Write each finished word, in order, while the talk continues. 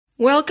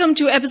Welcome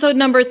to episode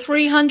number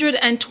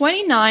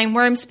 329,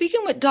 where I'm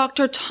speaking with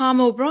Dr. Tom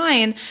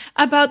O'Brien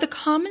about the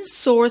common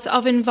source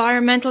of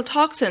environmental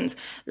toxins,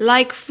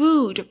 like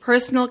food,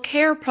 personal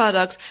care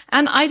products,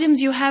 and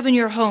items you have in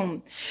your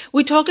home.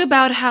 We talk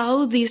about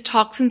how these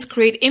toxins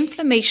create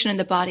inflammation in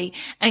the body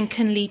and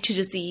can lead to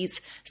disease.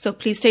 So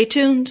please stay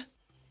tuned.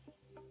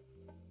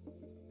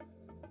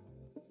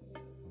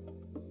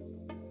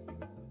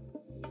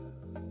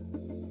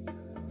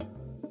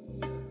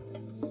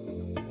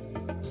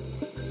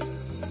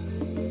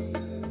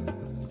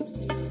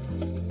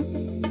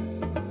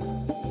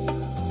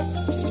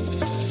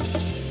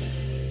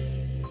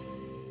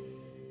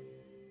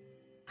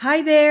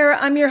 Hi there,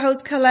 I'm your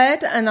host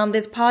Colette, and on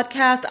this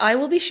podcast I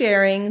will be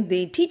sharing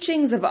the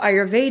teachings of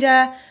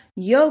Ayurveda,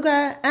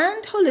 yoga,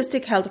 and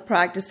holistic health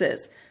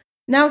practices.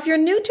 Now, if you're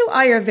new to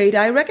Ayurveda,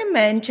 I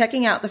recommend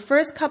checking out the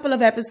first couple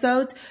of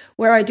episodes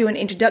where I do an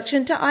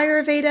introduction to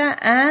Ayurveda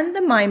and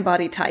the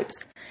mind-body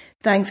types.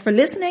 Thanks for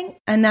listening,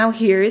 and now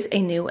here's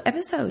a new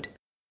episode.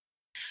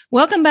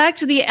 Welcome back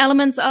to the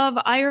Elements of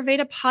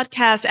Ayurveda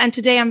podcast. And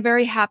today I'm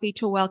very happy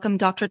to welcome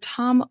Dr.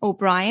 Tom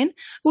O'Brien,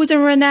 who is a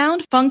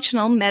renowned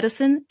functional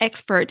medicine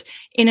expert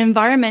in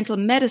environmental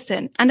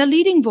medicine and a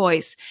leading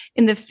voice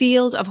in the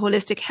field of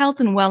holistic health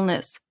and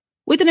wellness.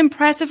 With an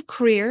impressive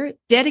career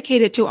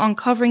dedicated to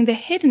uncovering the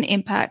hidden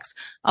impacts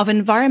of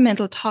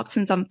environmental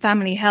toxins on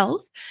family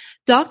health,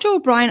 Dr.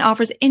 O'Brien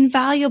offers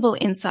invaluable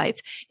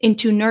insights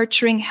into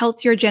nurturing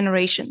healthier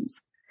generations.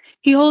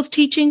 He holds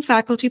teaching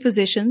faculty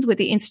positions with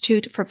the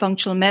Institute for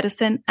Functional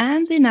Medicine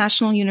and the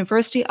National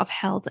University of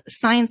Health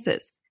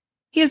Sciences.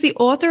 He is the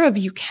author of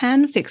You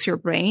Can Fix Your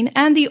Brain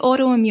and the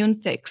Autoimmune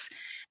Fix,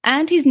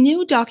 and his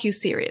new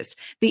docuseries,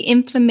 The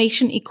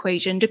Inflammation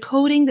Equation,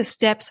 Decoding the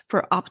Steps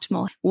for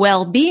Optimal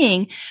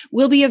Wellbeing,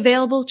 will be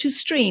available to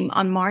stream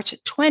on March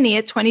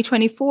 20th,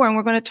 2024, and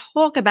we're going to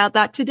talk about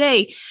that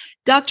today.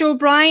 Dr.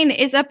 O'Brien,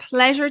 it's a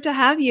pleasure to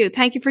have you.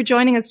 Thank you for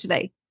joining us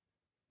today.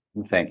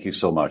 Thank you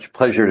so much.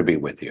 Pleasure to be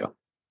with you.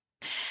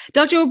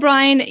 Dr.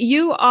 O'Brien,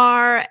 you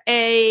are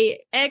an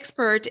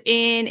expert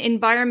in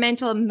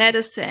environmental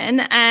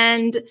medicine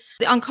and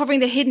uncovering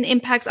the hidden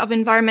impacts of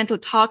environmental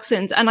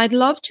toxins. And I'd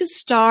love to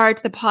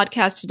start the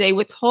podcast today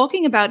with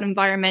talking about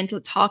environmental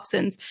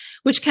toxins,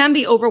 which can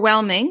be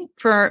overwhelming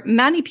for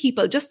many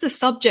people, just the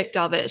subject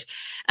of it.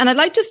 And I'd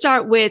like to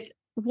start with,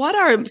 what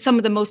are some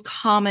of the most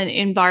common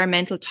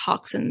environmental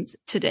toxins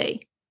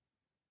today?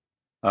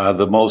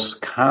 The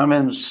most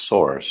common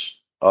source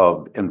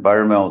of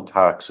environmental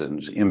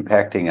toxins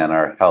impacting on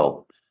our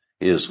health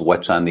is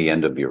what's on the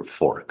end of your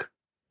fork.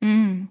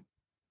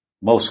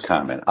 Most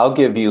common. I'll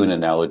give you an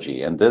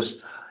analogy, and this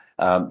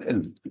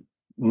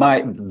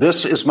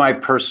is my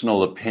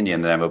personal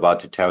opinion that I'm about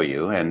to tell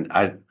you, and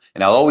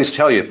I'll always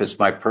tell you if it's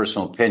my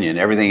personal opinion.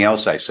 Everything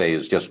else I say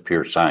is just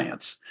pure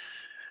science.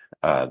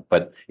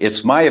 But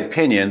it's my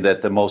opinion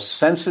that the most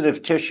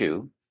sensitive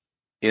tissue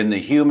in the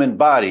human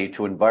body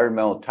to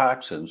environmental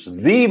toxins,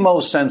 the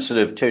most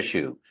sensitive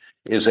tissue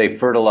is a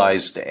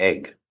fertilized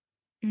egg.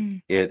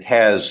 It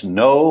has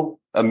no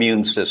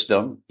immune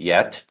system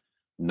yet,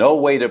 no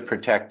way to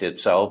protect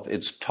itself.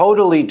 It's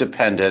totally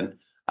dependent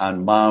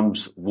on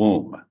mom's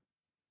womb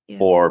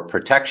for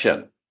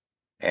protection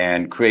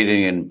and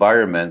creating an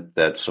environment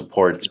that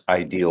supports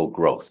ideal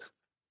growth.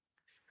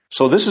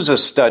 So this is a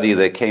study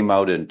that came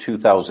out in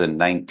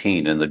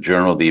 2019 in the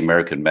Journal of the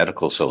American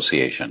Medical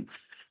Association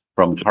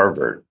from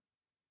Harvard.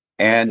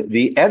 And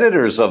the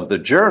editors of the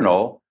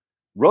journal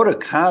wrote a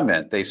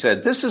comment. They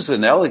said, this is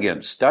an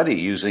elegant study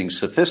using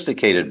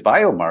sophisticated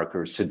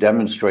biomarkers to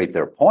demonstrate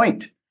their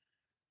point.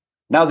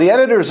 Now, the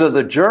editors of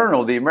the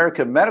journal, the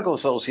American Medical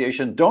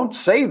Association, don't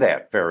say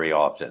that very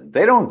often.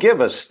 They don't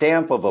give a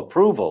stamp of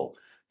approval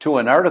to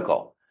an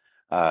article.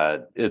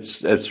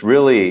 It's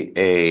really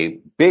a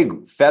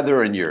big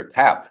feather in your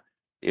cap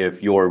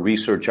if your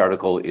research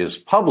article is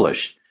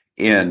published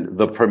in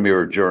the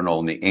premier journal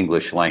in the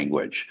English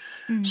language.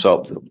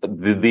 So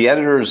the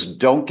editors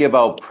don't give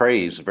out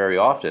praise very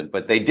often,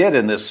 but they did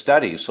in this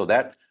study. So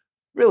that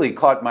really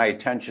caught my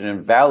attention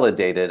and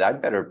validated I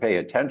better pay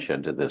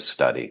attention to this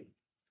study.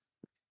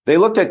 They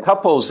looked at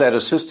couples at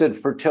assisted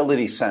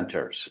fertility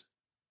centers.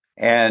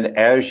 And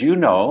as you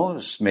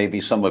know,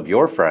 maybe some of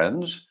your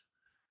friends,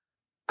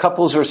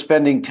 couples are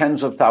spending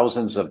tens of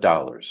thousands of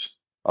dollars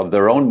of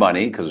their own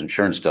money, because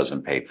insurance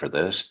doesn't pay for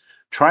this,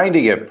 trying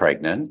to get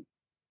pregnant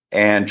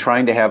and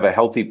trying to have a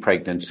healthy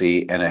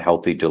pregnancy and a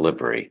healthy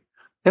delivery.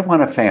 They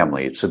want a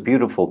family. It's a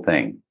beautiful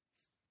thing.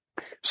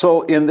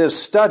 So in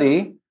this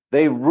study,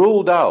 they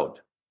ruled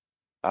out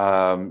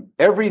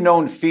every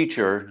known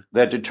feature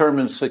that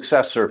determines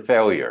success or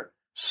failure: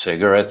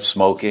 cigarette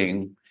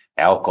smoking,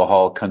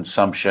 alcohol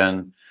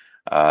consumption,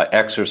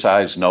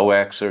 exercise, no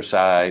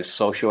exercise,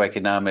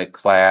 socioeconomic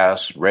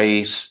class,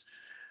 race,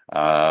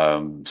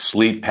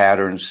 sleep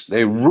patterns.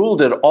 They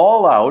ruled it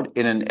all out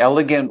in an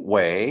elegant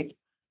way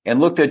and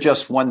looked at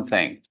just one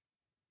thing.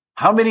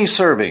 How many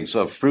servings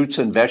of fruits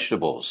and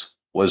vegetables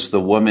was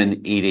the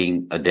woman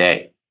eating a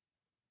day?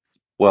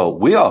 Well,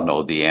 we all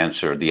know the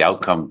answer, the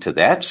outcome to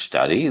that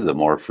study. The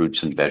more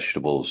fruits and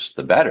vegetables,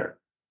 the better.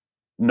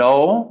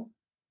 No,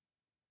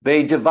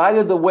 they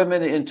divided the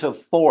women into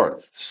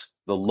fourths.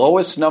 The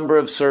lowest number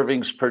of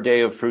servings per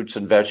day of fruits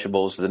and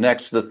vegetables, the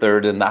next, the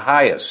third, and the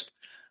highest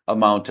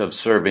amount of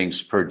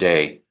servings per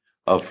day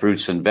of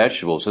fruits and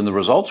vegetables. And the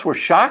results were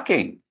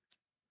shocking.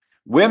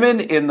 Women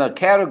in the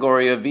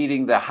category of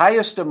eating the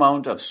highest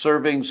amount of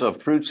servings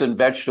of fruits and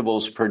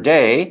vegetables per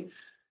day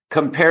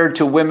compared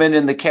to women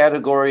in the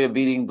category of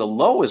eating the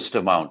lowest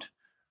amount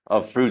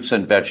of fruits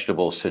and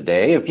vegetables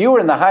today. If you were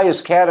in the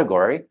highest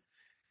category,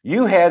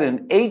 you had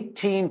an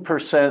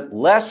 18%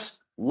 less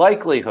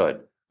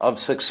likelihood of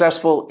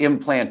successful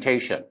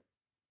implantation.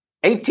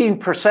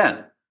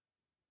 18%.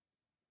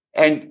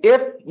 And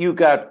if you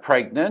got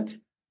pregnant,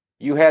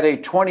 you had a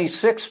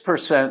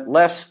 26%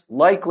 less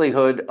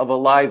likelihood of a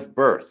live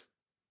birth.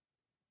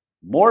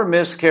 More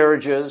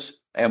miscarriages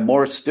and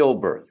more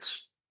stillbirths.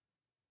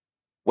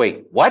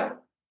 Wait,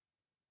 what?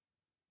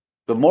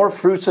 The more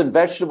fruits and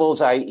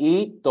vegetables I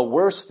eat, the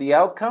worse the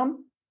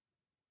outcome?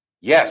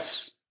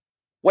 Yes.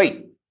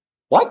 Wait,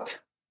 what?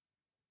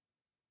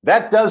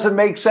 That doesn't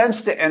make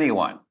sense to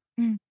anyone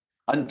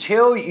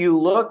until you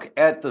look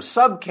at the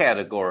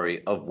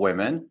subcategory of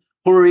women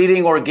who are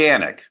eating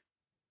organic.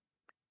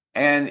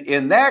 And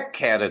in that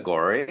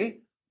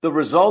category, the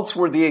results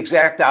were the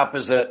exact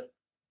opposite.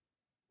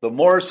 The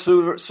more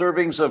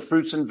servings of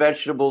fruits and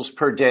vegetables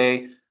per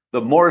day, the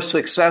more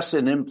success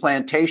in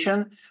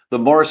implantation, the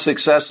more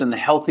success in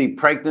healthy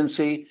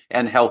pregnancy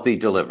and healthy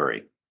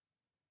delivery.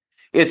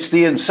 It's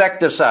the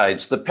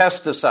insecticides, the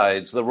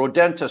pesticides, the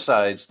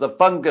rodenticides, the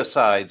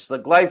fungicides, the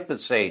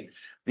glyphosate,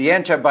 the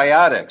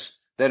antibiotics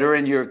that are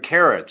in your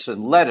carrots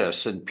and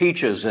lettuce and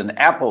peaches and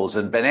apples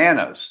and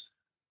bananas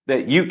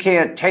that you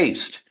can't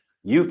taste,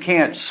 you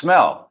can't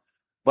smell,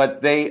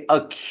 but they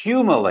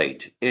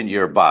accumulate in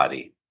your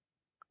body.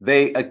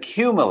 They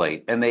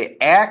accumulate and they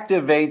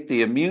activate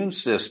the immune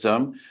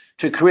system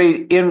to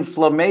create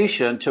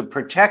inflammation to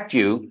protect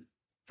you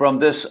from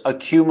this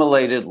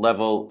accumulated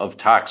level of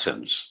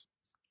toxins.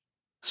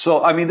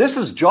 So, this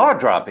is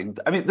jaw-dropping.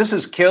 This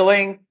is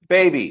killing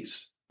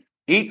babies.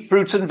 Eat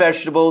fruits and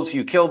vegetables,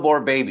 you kill more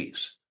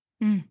babies.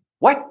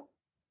 What?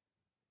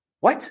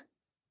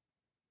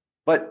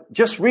 But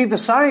just read the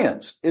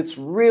science. It's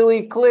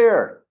really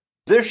clear.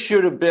 This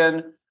should have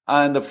been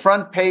on the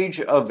front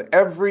page of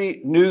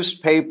every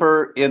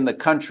newspaper in the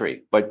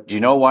country. But do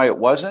you know why it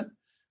wasn't?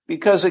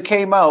 Because it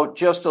came out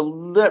just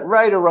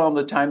right around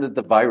the time that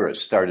the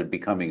virus started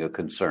becoming a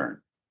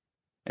concern.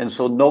 And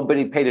so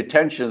nobody paid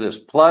attention to this.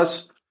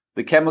 Plus,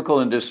 the chemical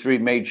industry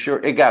made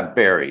sure it got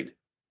buried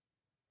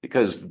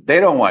because they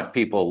don't want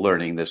people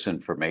learning this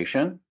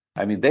information.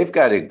 They've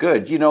got it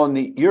good. In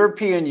the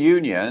European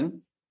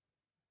Union,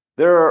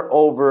 there are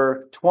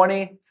over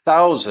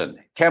 20,000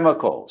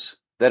 chemicals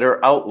that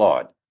are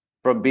outlawed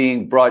from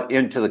being brought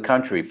into the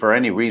country for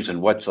any reason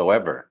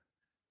whatsoever.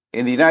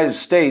 In the United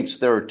States,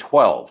 there are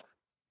 12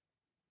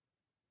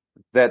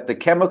 that the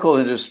chemical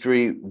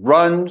industry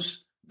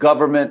runs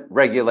government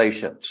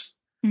regulations.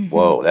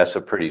 Whoa, that's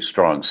a pretty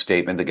strong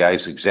statement. The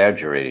guy's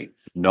exaggerating.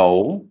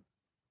 No,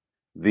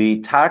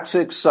 the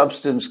Toxic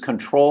Substance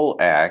Control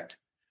Act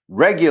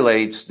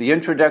regulates the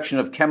introduction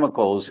of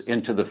chemicals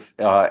into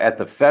at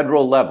the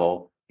federal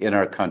level in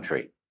our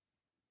country.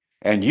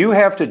 And you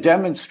have to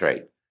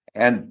demonstrate,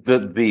 and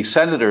the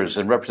senators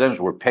and representatives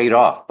were paid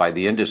off by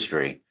the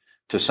industry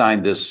to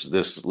sign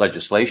this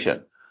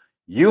legislation.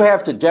 You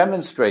have to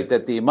demonstrate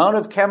that the amount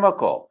of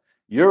chemical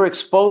you're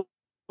exposed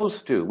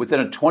to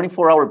within a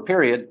 24-hour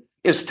period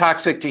is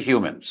toxic to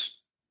humans.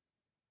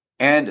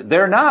 And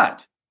they're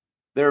not.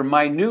 They're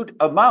minute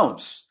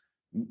amounts.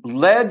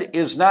 Lead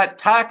is not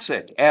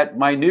toxic at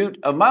minute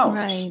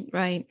amounts.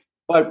 Right.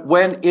 But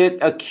when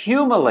it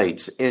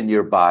accumulates in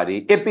your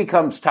body, it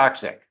becomes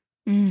toxic.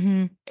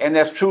 And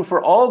that's true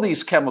for all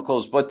these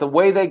chemicals. But the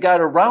way they got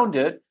around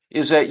it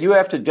is that you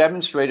have to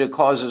demonstrate it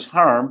causes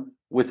harm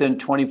within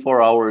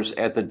 24 hours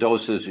at the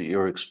doses that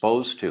you're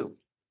exposed to.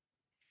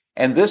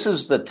 And this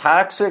is the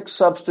Toxic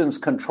Substance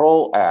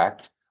Control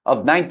Act of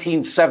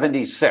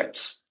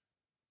 1976.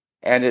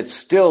 And it's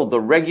still the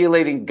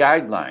regulating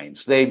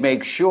guidelines. They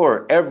make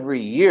sure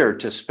every year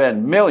to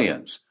spend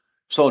millions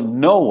so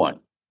no one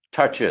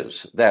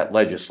touches that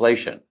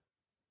legislation.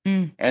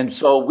 And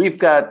so we've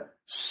got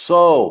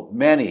so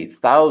many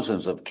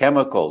thousands of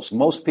chemicals.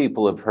 Most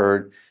people have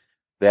heard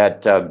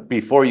that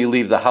before you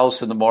leave the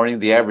house in the morning,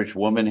 the average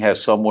woman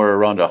has somewhere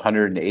around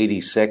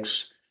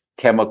 186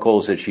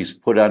 chemicals that she's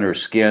put on her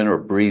skin or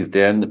breathed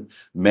in.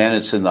 Men,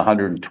 it's in the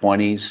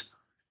 120s.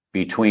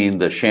 Between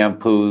the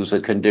shampoos, the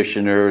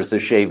conditioners, the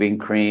shaving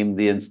cream,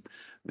 the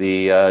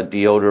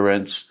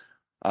deodorants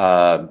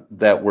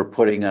that we're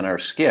putting on our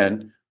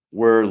skin,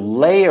 we're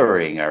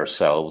layering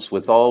ourselves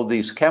with all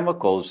these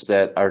chemicals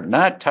that are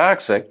not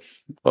toxic.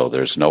 Well,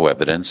 there's no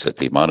evidence that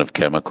the amount of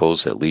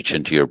chemicals that leach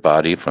into your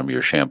body from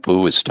your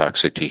shampoo is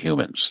toxic to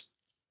humans.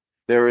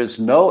 There is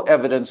no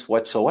evidence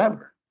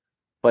whatsoever,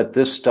 but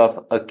this stuff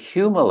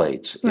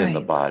accumulates in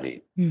the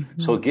body.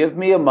 So give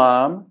me a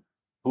mom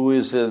who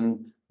is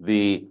in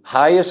the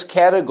highest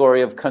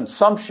category of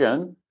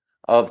consumption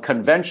of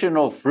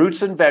conventional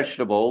fruits and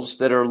vegetables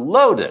that are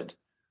loaded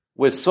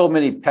with so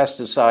many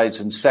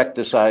pesticides,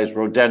 insecticides,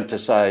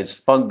 rodenticides,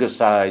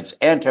 fungicides,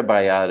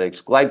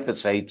 antibiotics,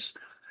 glyphosates,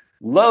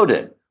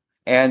 loaded,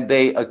 and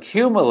they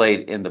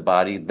accumulate in the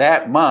body,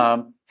 that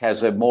mom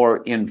has a more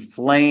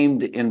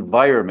inflamed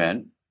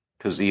environment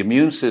because the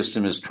immune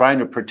system is trying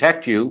to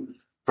protect you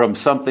from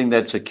something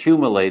that's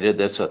accumulated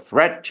that's a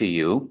threat to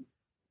you.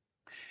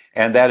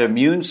 And that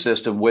immune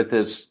system, with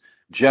its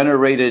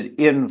generated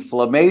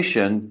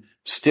inflammation,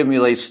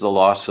 stimulates the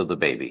loss of the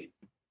baby.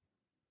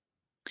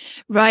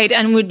 Right.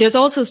 And there's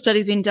also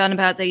studies being done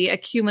about the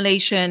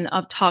accumulation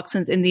of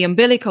toxins in the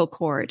umbilical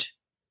cord.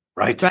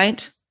 Right.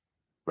 Right.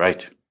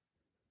 Right.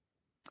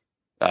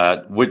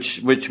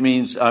 Which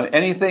means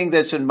anything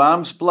that's in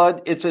mom's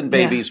blood, it's in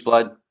baby's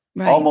blood,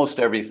 right. Almost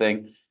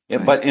everything.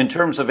 Right. But in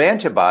terms of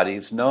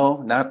antibodies,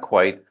 no, not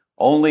quite.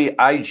 Only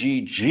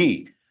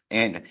IgG.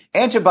 And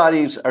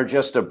antibodies are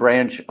just a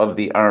branch of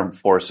the armed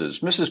forces.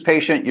 Mrs.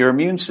 Patient, your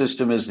immune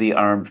system is the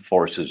armed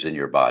forces in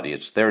your body.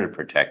 It's there to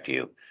protect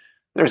you.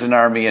 There's an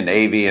Army, a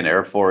Navy, an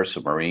Air Force,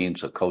 a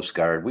Marines, a Coast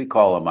Guard. We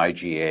call them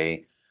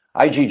IgA,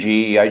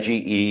 IgG,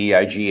 IgE,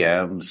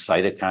 IgM,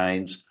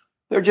 cytokines.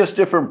 They're just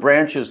different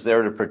branches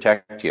there to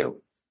protect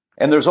you.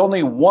 And there's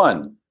only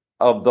one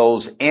of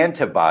those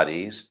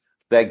antibodies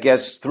that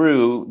gets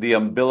through the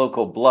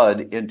umbilical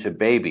blood into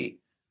baby.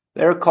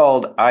 They're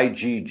called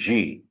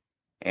IgG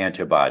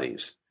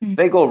antibodies. Mm-hmm.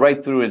 They go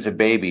right through into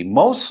baby,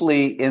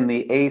 mostly in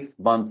the 8th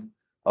month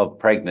of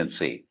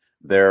pregnancy.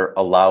 They're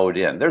allowed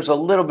in. There's a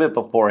little bit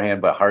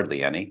beforehand, but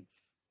hardly any.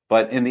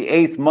 But in the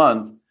 8th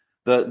month,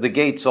 the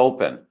gates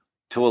open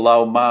to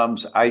allow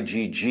mom's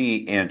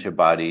IgG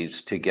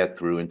antibodies to get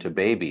through into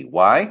baby.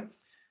 Why?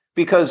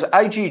 Because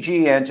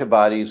IgG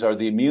antibodies are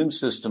the immune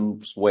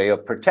system's way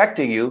of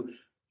protecting you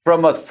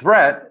from a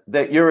threat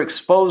that you're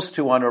exposed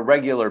to on a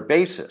regular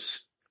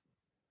basis.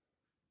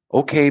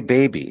 Okay,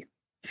 baby,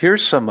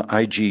 here's some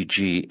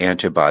IgG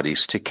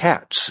antibodies to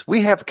cats.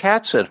 We have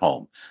cats at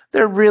home.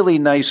 They're really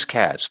nice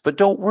cats, but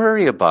don't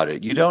worry about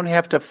it. You don't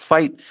have to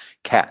fight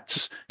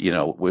cats,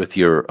 with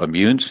your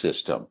immune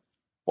system.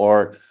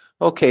 Or,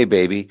 okay,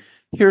 baby,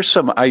 here's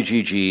some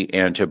IgG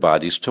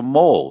antibodies to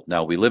mold.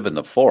 Now, we live in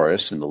the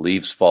forest and the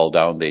leaves fall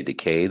down, they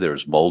decay.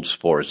 There's mold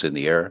spores in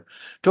the air.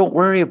 Don't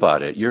worry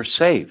about it. You're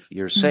safe.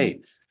 You're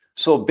safe.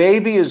 So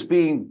baby is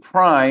being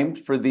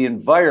primed for the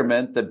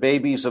environment that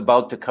baby's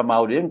about to come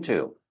out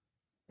into.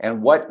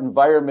 And what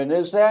environment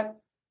is that?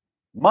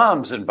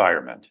 Mom's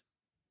environment.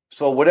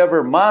 So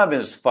whatever mom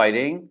is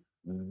fighting,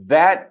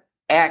 that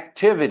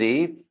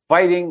activity,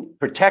 fighting,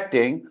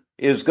 protecting,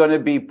 is going to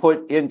be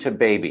put into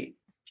baby.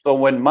 So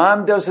when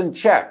mom doesn't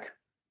check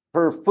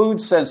her food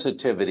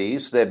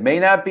sensitivities that may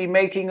not be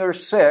making her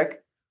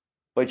sick,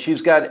 but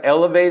she's got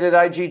elevated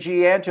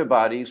IgG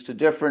antibodies to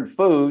different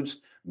foods,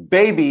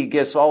 baby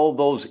gets all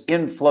those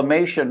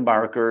inflammation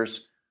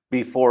markers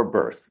before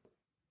birth.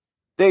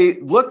 They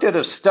looked at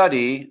a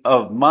study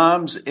of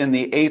moms in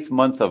the 8th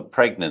month of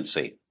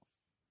pregnancy,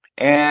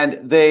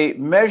 and they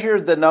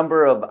measured the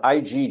number of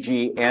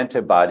IgG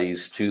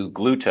antibodies to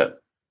gluten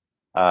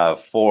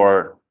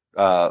for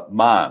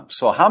moms.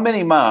 So how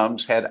many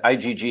moms had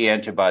IgG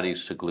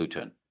antibodies to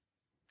gluten?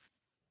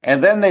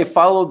 And then they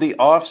followed the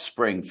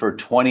offspring for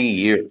 20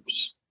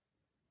 years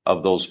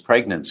of those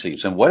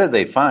pregnancies. And what did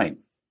they find?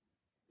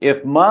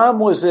 If mom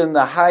was in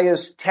the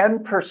highest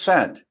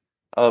 10%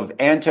 of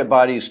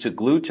antibodies to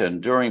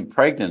gluten during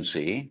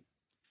pregnancy,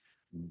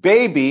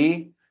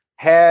 baby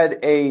had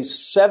a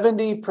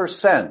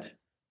 70%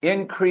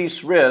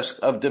 increased risk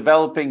of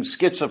developing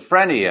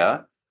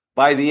schizophrenia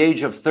by the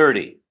age of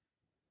 30.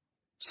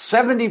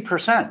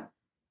 70%.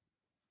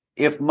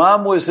 If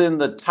mom was in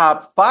the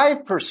top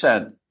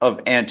 5%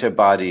 of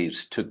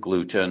antibodies to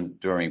gluten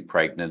during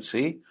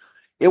pregnancy,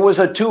 it was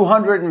a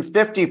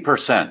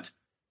 250%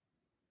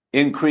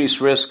 increased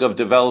risk of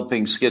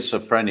developing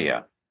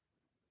schizophrenia.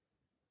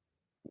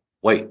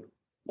 Wait,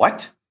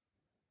 what?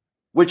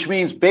 Which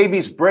means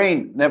baby's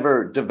brain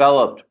never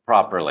developed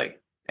properly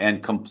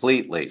and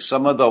completely.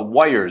 Some of the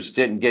wires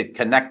didn't get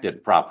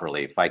connected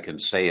properly, if I can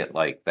say it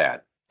like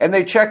that. And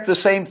they checked the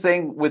same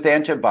thing with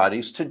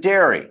antibodies to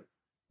dairy.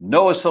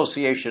 No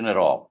association at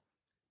all.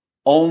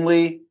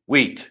 Only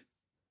wheat.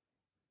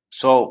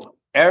 So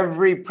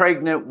every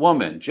pregnant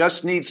woman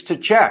just needs to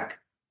check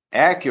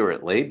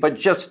accurately, but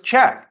just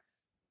check.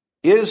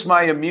 Is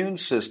my immune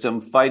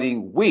system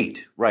fighting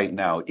wheat right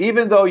now?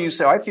 Even though you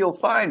say, I feel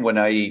fine when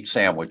I eat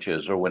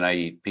sandwiches or when I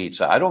eat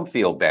pizza. I don't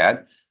feel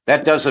bad.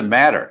 That doesn't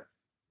matter.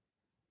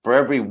 For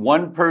every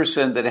one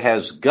person that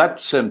has gut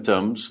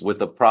symptoms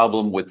with a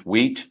problem with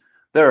wheat,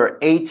 there are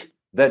 8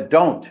 that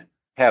don't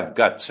have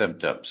gut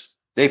symptoms.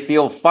 They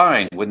feel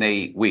fine when they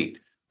eat wheat,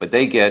 but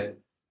they get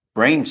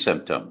brain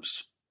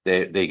symptoms.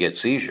 They get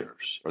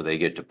seizures, or they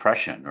get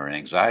depression or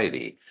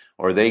anxiety,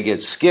 or they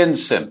get skin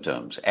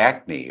symptoms,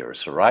 acne or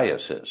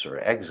psoriasis or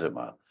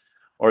eczema,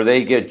 or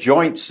they get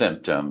joint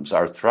symptoms,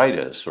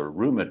 arthritis or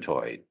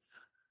rheumatoid,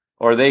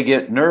 or they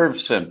get nerve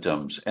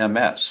symptoms,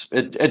 MS.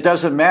 It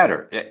doesn't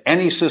matter.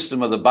 Any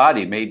system of the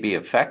body may be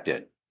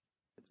affected.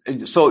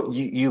 So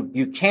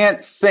you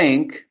can't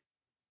think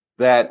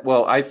that,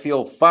 well, I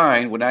feel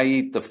fine when I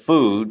eat the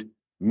food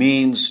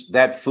means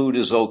that food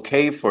is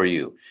okay for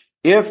you.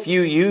 If you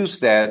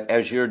use that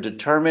as your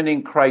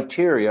determining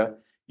criteria,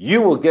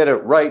 you will get it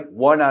right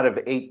 1 out of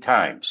 8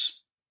 times.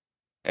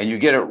 And you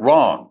get it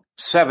wrong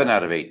 7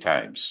 out of 8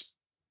 times.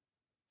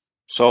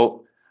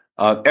 So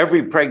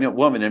every pregnant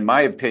woman, in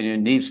my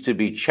opinion, needs to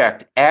be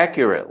checked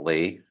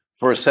accurately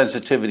for a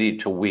sensitivity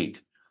to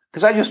wheat.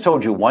 Because I just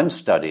told you one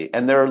study,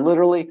 and there are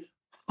literally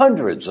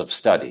hundreds of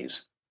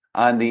studies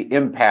on the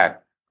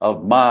impact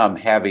of mom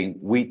having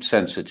wheat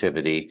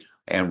sensitivity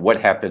and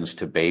what happens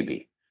to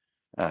baby.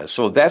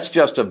 So that's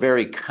just a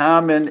very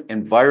common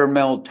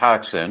environmental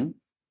toxin.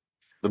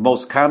 The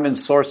most common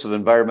source of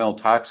environmental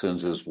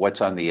toxins is what's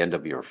on the end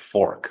of your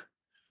fork.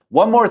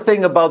 One more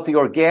thing about the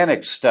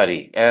organic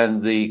study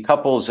and the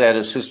couples at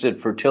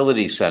assisted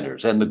fertility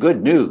centers, and the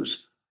good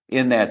news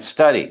in that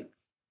study.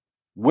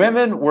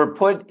 Women were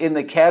put in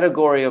the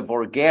category of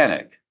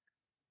organic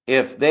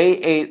if they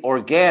ate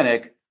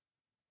organic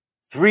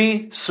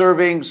 3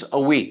 servings a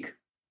week,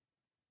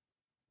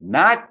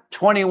 not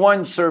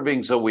 21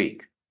 servings a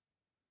week.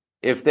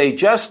 If they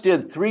just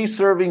did 3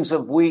 servings a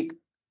week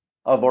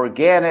of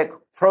organic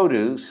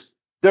produce,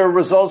 their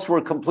results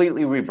were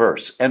completely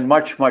reversed and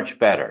much, much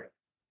better.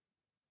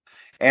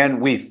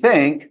 And we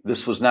think,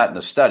 this was not in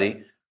the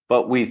study,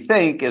 but we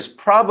think is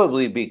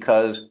probably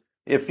because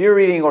if you're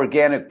eating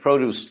organic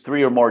produce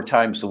 3 or more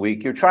times a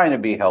week, you're trying to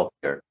be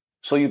healthier.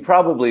 So you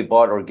probably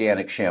bought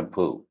organic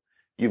shampoo.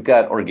 You've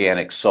got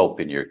organic soap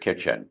in your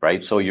kitchen,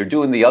 right? So you're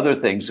doing the other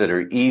things that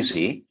are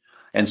easy.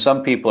 And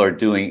some people are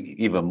doing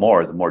even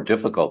more, the more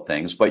difficult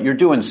things, but you're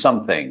doing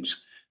some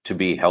things to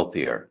be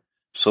healthier.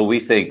 So we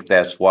think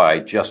that's why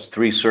just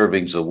 3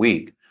 servings a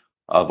week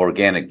of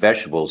organic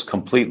vegetables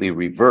completely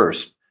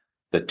reversed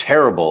the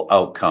terrible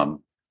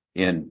outcome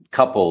in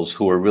couples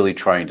who are really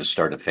trying to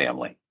start a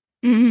family.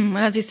 Mm-hmm.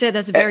 As you said,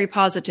 that's very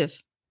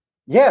positive.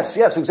 Yes,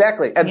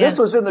 exactly. And this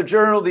was in the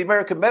Journal of the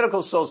American Medical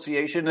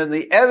Association, and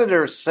the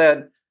editor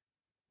said,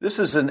 this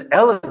is an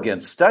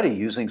elegant study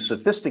using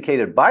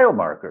sophisticated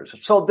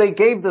biomarkers. So they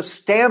gave the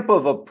stamp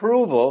of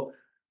approval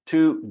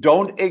to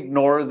don't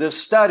ignore this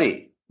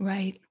study.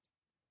 Right.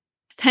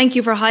 Thank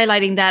you for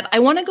highlighting that. I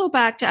want to go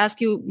back to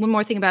ask you one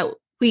more thing about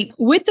wheat.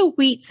 With the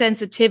wheat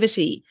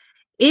sensitivity,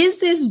 is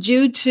this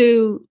due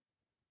to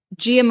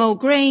GMO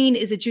grain?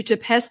 Is it due to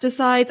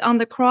pesticides on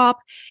the crop?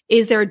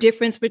 Is there a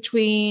difference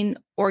between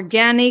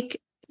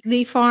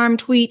organically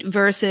farmed wheat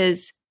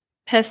versus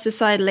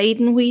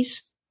pesticide-laden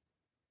wheat?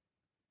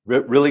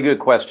 Really good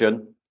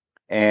question.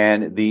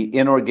 And the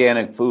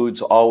inorganic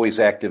foods always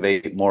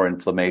activate more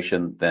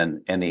inflammation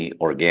than any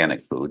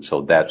organic food.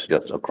 So that's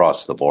just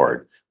across the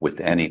board with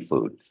any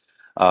food.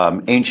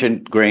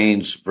 Ancient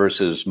grains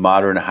versus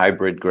modern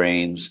hybrid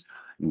grains,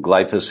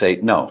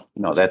 glyphosate. No,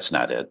 that's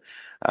not it.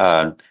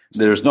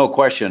 There's no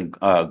question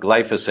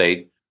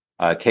glyphosate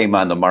came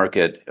on the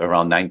market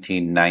around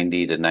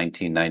 1990 to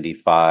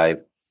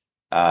 1995.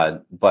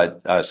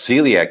 But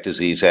celiac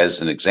disease,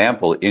 as an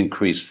example,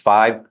 increased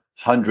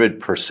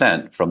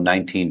 500% from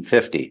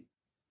 1950.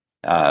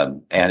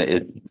 And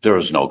there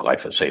was no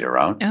glyphosate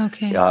around.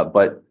 Okay.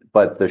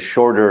 But the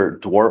shorter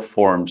dwarf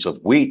forms of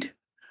wheat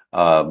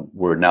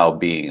were now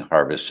being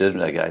harvested.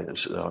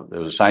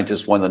 The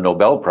scientist won the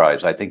Nobel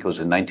Prize, I think it was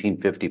in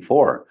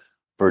 1954,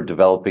 for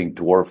developing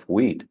dwarf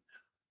wheat.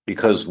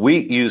 Because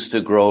wheat used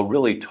to grow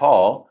really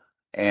tall,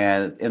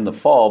 and in the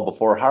fall,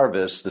 before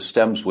harvest, the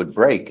stems would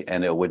break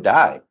and it would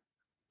die.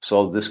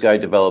 So this guy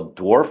developed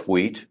dwarf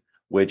wheat,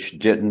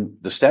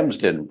 the stems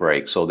didn't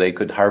break, so they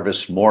could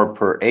harvest more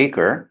per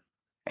acre,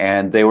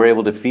 and they were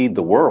able to feed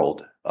the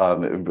world.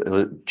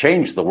 It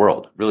changed the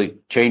world, really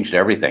changed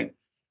everything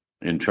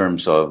in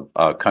terms of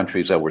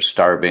countries that were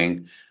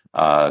starving.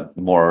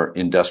 More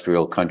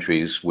industrial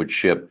countries would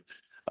ship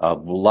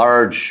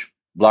large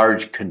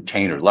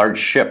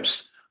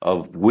ships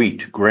of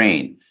wheat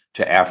grain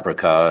to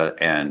Africa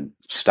and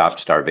stop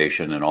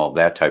starvation and all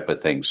that type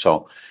of thing.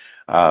 So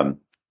the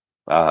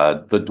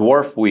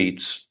dwarf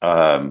wheats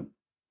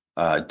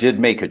did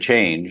make a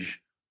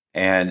change,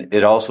 and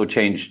it also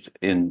changed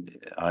in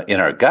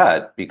our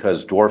gut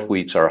because dwarf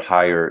wheats are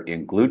higher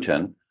in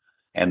gluten,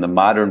 and the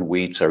modern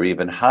wheats are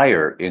even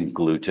higher in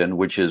gluten,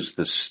 which is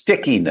the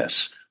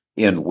stickiness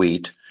in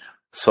wheat.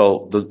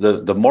 So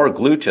the more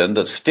gluten,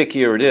 the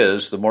stickier it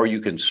is, the more you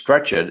can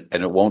stretch it,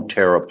 and it won't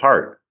tear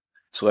apart.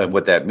 So and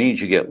what that means,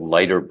 you get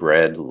lighter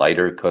bread,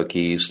 lighter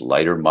cookies,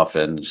 lighter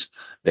muffins.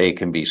 They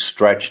can be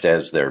stretched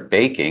as they're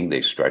baking. They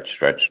stretch,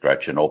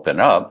 and open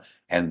up,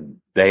 and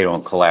they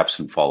don't collapse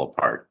and fall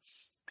apart.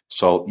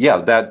 So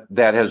yeah,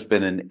 that has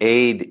been an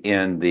aid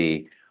in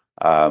the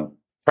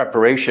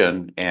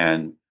preparation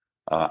and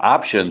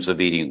options of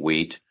eating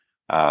wheat.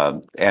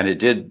 And it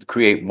did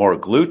create more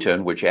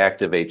gluten, which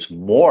activates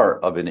more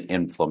of an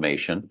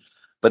inflammation.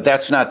 But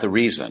that's not the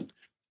reason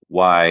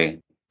why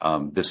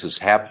this has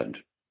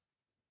happened.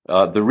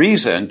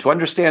 To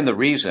understand the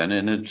reason,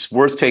 and it's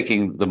worth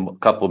taking the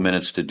couple of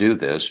minutes to do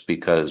this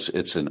because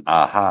it's an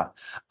aha.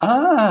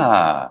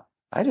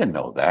 I didn't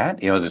know that.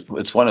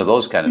 It's one of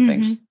those kind of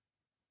things.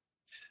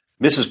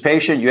 Mrs.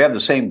 Patient, you have the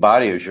same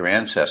body as your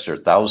ancestor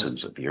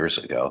thousands of years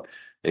ago,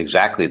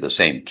 exactly the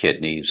same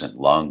kidneys and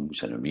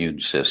lungs and immune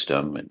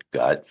system and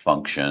gut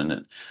function.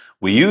 And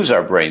we use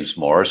our brains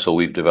more, so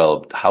we've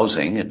developed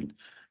housing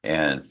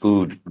and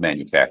food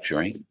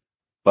manufacturing,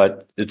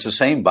 but it's the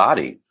same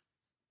body.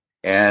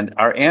 And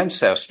our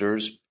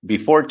ancestors,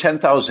 before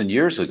 10,000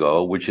 years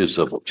ago, which is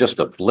just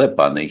a blip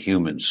on the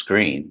human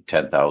screen,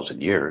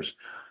 10,000 years,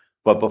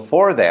 but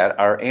before that,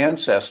 our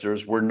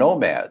ancestors were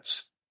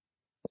nomads.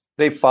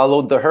 They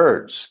followed the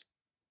herds.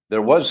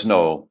 There was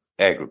no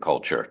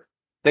agriculture.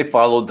 They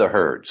followed the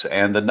herds.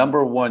 And the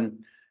number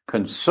one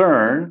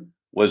concern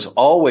was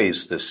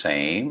always the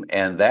same,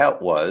 and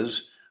that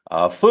was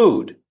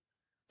food.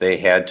 They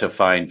had to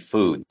find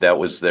food. That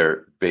was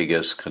their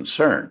biggest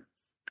concern.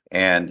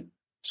 And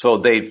so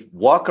they'd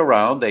walk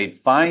around,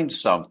 they'd find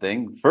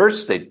something.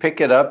 First, they'd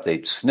pick it up,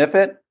 they'd sniff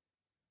it,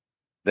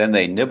 then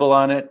they nibble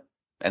on it,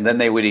 and then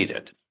they would eat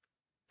it.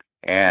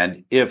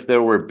 And if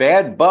there were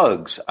bad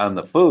bugs on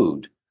the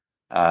food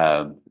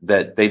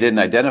that they didn't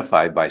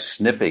identify by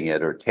sniffing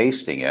it or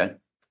tasting it,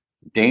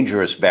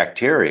 dangerous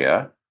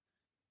bacteria,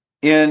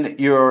 in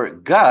your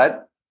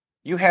gut,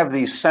 you have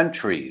these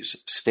sentries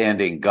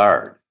standing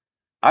guard.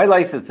 I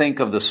like to think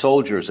of the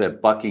soldiers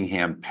at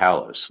Buckingham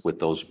Palace with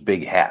those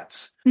big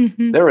hats.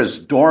 They're as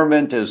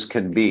dormant as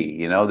can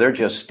be. They're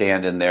just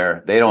standing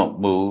there. They don't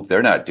move.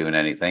 They're not doing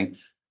anything.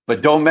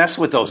 But don't mess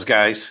with those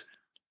guys.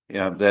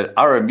 That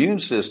our immune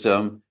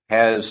system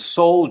has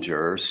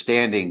soldiers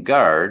standing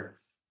guard.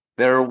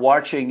 They're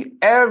watching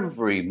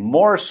every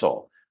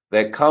morsel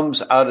that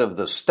comes out of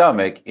the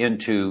stomach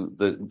into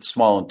the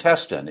small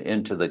intestine,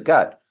 into the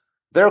gut.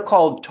 They're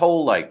called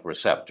toll-like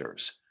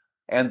receptors,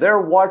 and they're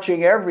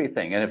watching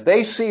everything. And if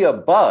they see a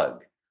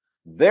bug,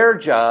 their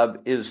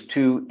job is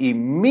to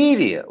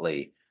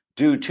immediately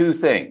do two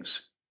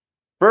things.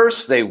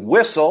 First, they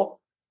whistle.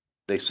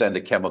 They send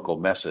a chemical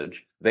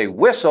message. They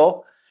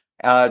whistle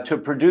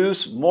to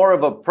produce more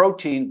of a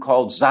protein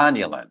called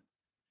zonulin.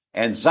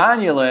 And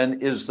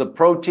zonulin is the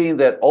protein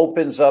that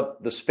opens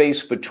up the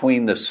space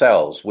between the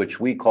cells, which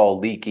we call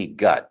leaky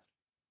gut.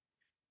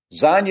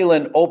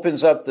 Zonulin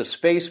opens up the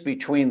space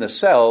between the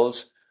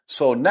cells,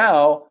 so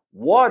now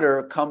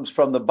water comes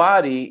from the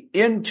body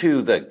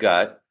into the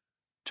gut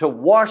to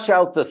wash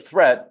out the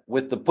threat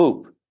with the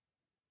poop.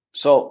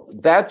 So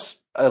that's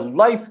a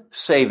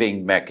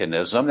life-saving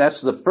mechanism.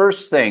 That's the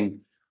first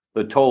thing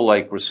the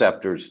toll-like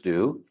receptors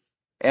do.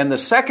 And the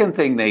second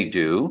thing they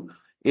do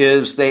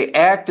is they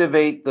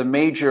activate the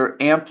major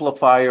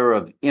amplifier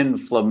of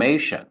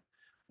inflammation,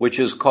 which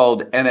is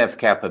called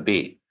NF-kappa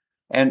B.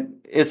 And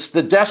it's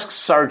the desk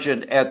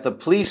sergeant at the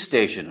police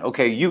station.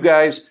 Okay, you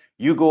guys,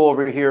 you go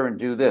over here and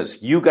do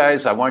this. You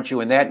guys, I want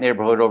you in that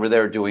neighborhood over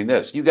there doing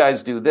this. You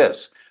guys do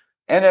this.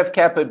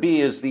 NF-kappa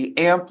B is the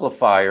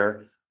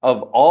amplifier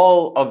of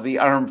all of the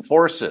armed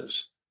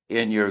forces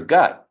in your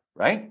gut,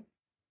 right?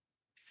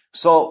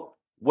 So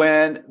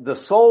when the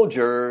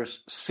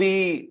soldiers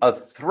see a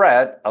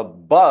threat, a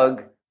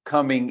bug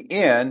coming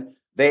in,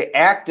 they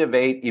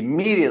activate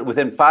immediately.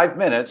 Within 5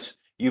 minutes,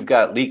 you've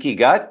got leaky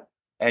gut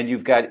and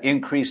you've got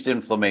increased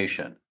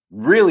inflammation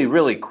really,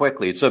 really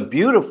quickly. It's a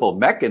beautiful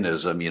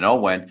mechanism,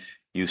 when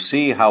you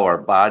see how our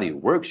body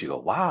works, you go,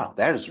 wow,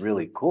 that is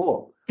really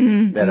cool. That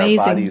amazing.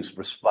 Our bodies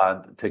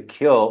respond to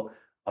kill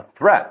a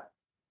threat.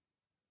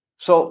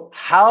 So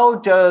how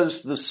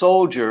does the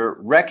soldier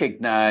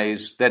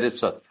recognize that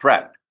it's a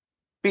threat?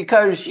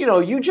 Because,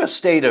 you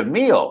just ate a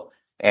meal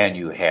and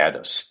you had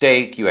a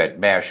steak, you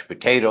had mashed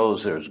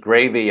potatoes, there's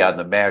gravy on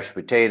the mashed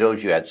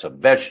potatoes, you had some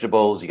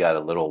vegetables, you got a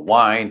little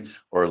wine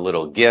or a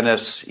little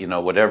Guinness,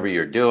 whatever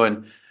you're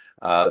doing.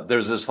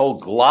 There's this whole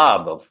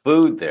glob of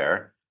food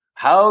there.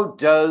 How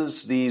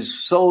does these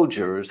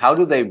soldiers, how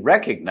do they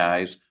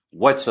recognize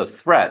what's a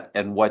threat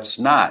and what's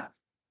not?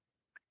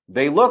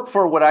 They look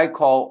for what I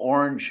call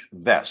orange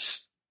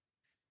vests.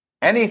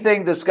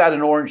 Anything that's got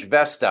an orange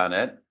vest on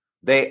it,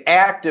 they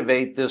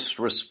activate this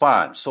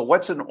response. So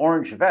what's an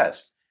orange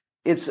vest?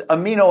 It's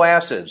amino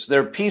acids.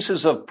 They're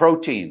pieces of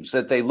proteins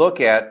that they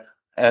look at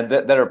and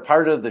that are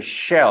part of the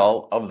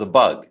shell of the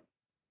bug.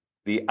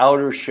 The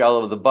outer shell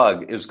of the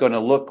bug is going to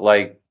look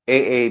like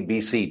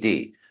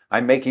AABCD.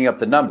 I'm making up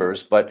the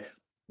numbers, but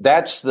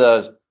that's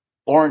the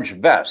orange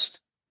vest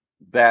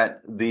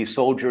that the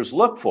soldiers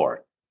look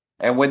for.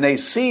 And when they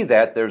see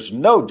that, there's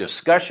no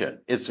discussion.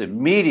 It's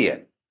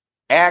immediate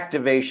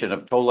activation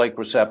of toll-like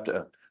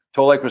receptor.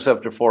 Toll-like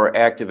receptor 4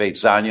 activates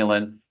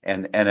zonulin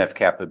and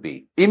NF-kappa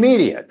B.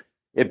 Immediate,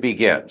 it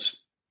begins.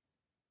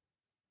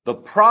 The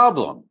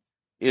problem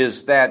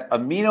is that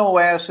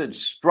amino acid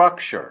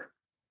structure,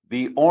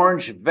 the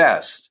orange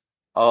vest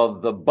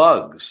of the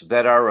bugs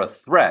that are a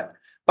threat.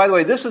 By the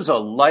way, this is a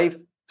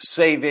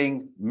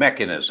life-saving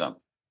mechanism.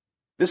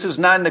 This is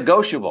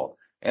non-negotiable.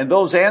 And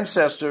those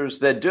ancestors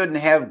that didn't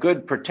have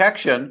good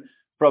protection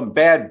from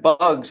bad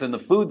bugs in the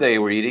food they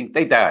were eating,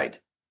 they died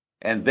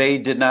and they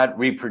did not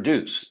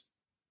reproduce.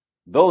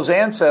 Those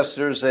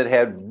ancestors that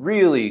had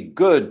really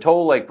good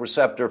toll-like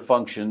receptor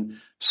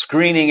function,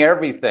 screening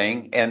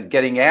everything and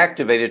getting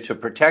activated to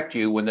protect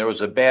you when there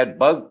was a bad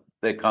bug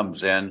that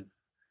comes in,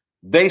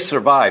 they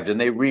survived and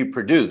they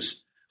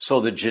reproduced. So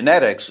the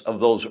genetics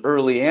of those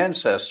early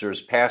ancestors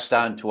passed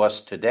on to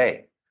us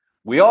today.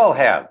 We all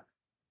have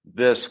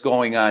this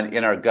going on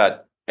in our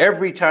gut.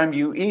 Every time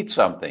you eat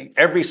something,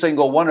 every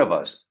single one of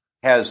us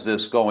has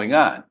this going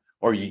on,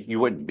 or you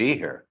wouldn't be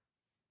here.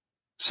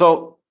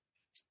 So,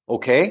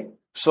 okay,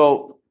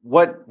 so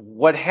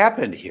what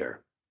happened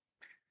here?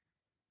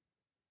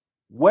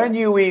 When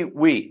you eat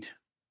wheat,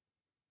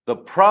 the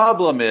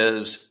problem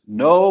is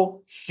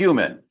no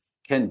human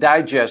can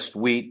digest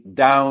wheat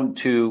down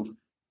to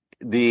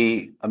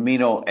the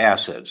amino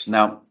acids.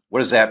 Now, what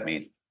does that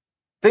mean?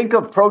 Think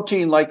of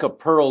protein like a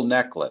pearl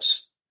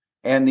necklace,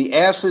 and the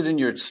acid in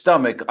your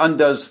stomach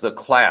undoes the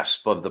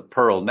clasp of the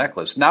pearl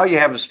necklace. Now you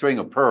have a string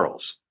of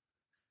pearls,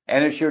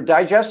 and it's your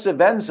digestive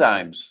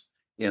enzymes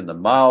in the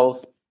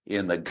mouth,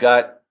 in the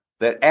gut,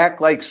 that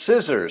act like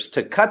scissors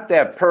to cut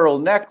that pearl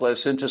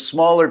necklace into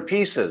smaller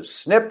pieces.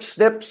 Snip,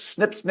 snip,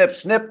 snip, snip,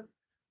 snip,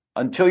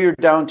 until you're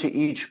down to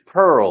each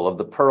pearl of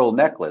the pearl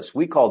necklace.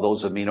 We call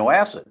those amino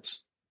acids.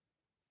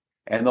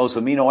 And those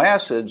amino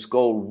acids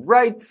go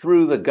right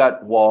through the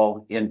gut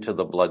wall into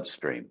the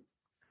bloodstream.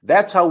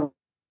 That's how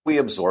we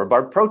absorb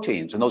our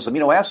proteins. And those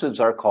amino acids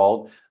are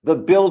called the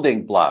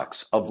building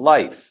blocks of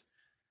life,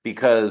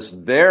 because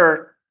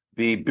they're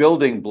the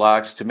building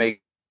blocks to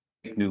make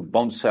new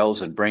bone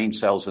cells and brain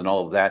cells and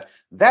all of that.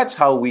 That's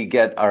how we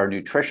get our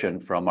nutrition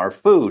from our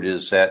food,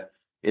 is that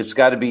it's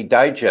got to be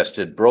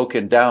digested,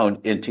 broken down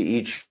into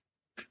each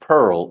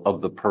pearl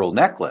of the pearl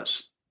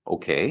necklace.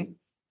 Okay.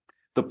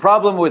 The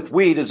problem with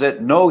wheat is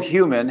that no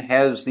human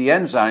has the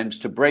enzymes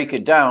to break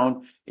it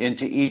down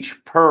into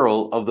each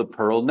pearl of the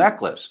pearl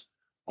necklace.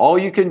 All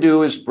you can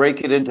do is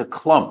break it into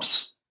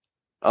clumps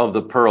of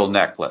the pearl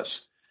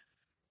necklace.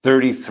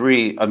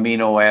 33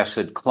 amino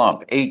acid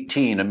clump,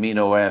 18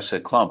 amino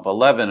acid clump,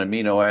 11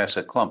 amino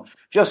acid clump,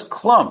 just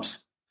clumps.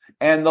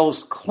 And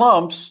those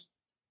clumps,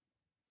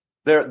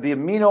 the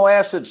amino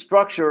acid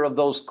structure of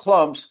those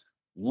clumps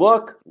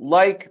look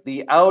like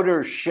the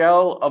outer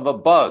shell of a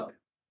bug.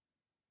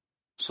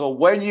 So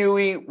when you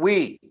eat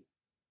wheat,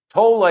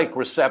 toll-like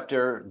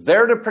receptor,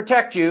 there to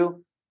protect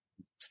you,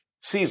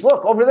 sees,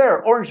 look, over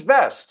there, orange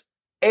vest,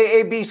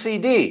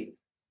 AABCD.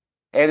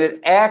 And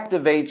it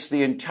activates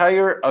the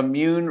entire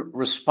immune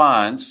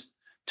response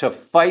to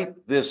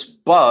fight this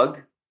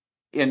bug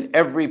in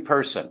every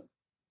person.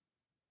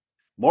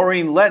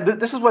 Maureen Leonard,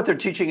 this is what they're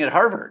teaching at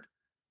Harvard.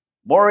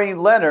 Maureen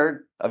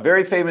Leonard, a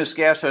very famous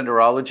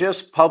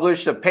gastroenterologist,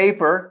 published a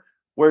paper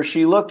where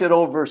she looked at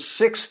over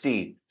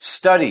 60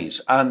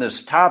 studies on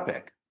this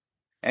topic.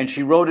 And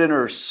she wrote in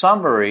her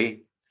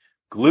summary,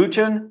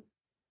 gluten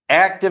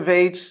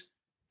activates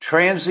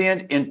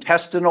transient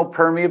intestinal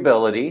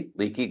permeability,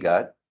 leaky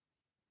gut,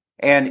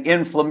 and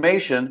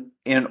inflammation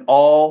in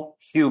all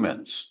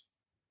humans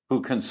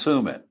who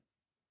consume it.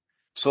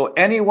 So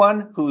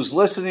anyone who's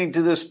listening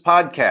to this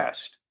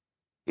podcast,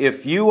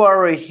 if you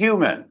are a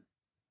human,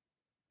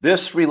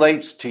 this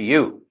relates to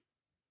you.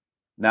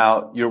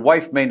 Now, your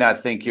wife may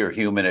not think you're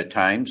human at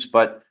times,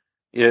 but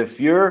if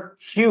you're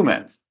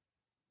human,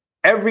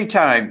 every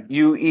time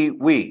you eat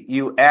wheat,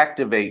 you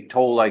activate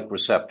toll-like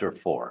receptor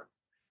 4.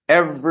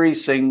 Every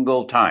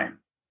single time.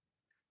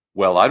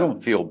 Well, I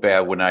don't feel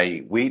bad when I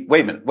eat wheat.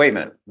 Wait a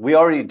minute. We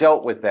already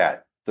dealt with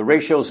that. The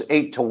ratio is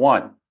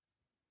 8-1.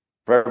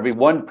 For every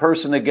one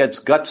person that gets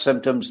gut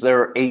symptoms, there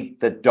are 8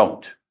 that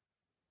don't.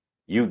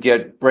 You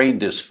get brain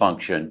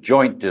dysfunction,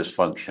 joint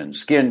dysfunction,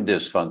 skin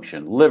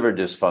dysfunction, liver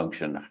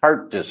dysfunction,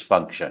 heart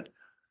dysfunction.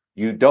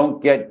 You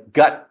don't get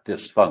gut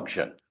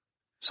dysfunction.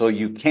 So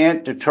you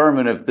can't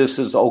determine if this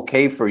is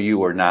okay for you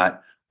or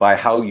not by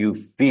how you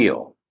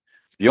feel.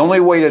 The only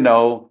way to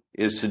know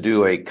is to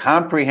do a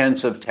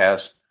comprehensive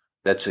test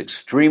that's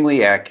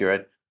extremely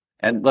accurate.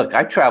 And look,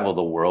 I travel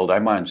the world.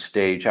 I'm on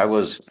stage. I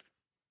was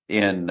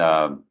in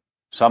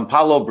Sao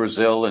Paulo,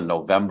 Brazil in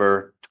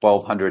November,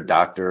 1,200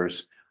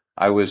 doctors.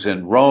 I was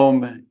in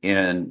Rome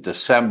in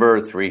December,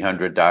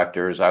 300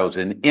 doctors. I was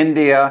in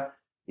India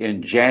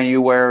in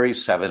January,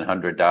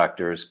 700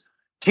 doctors,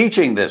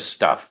 teaching this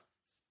stuff.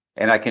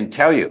 And I can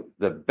tell you,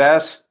 the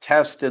best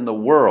test in the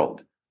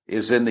world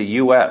is in the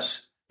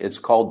U.S. It's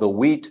called the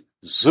Wheat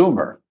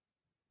Zoomer,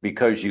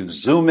 because you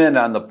zoom in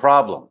on the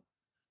problem.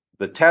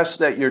 The tests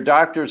that your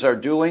doctors are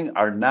doing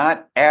are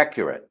not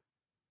accurate.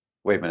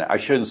 Wait a minute, I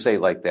shouldn't say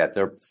it like that.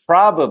 They're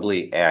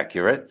probably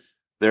accurate.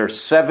 They're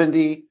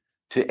 70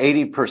 to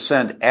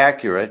 80%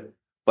 accurate,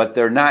 but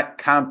they're not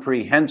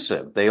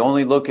comprehensive. They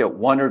only look at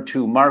 1 or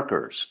 2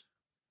 markers.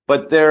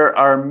 But there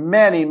are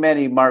many,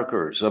 many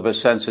markers of a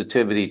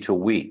sensitivity to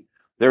wheat.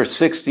 There are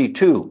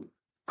 62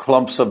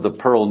 clumps of the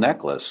pearl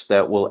necklace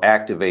that will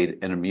activate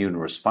an immune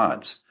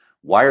response.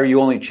 Why are you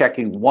only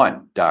checking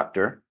 1,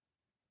 doctor?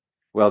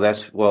 Well,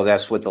 that's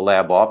what the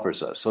lab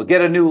offers us. So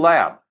get a new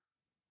lab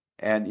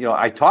And,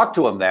 I talk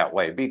to them that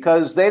way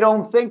because they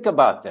don't think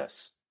about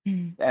this.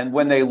 And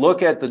when they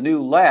look at the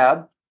new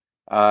lab,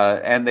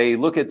 and they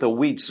look at the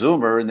wheat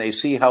zoomer and they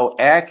see how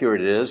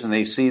accurate it is, and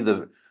they see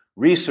the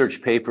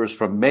research papers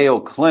from Mayo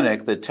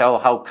Clinic that tell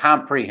how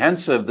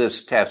comprehensive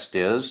this test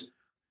is,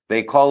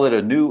 they call it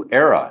a new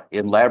era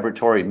in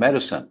laboratory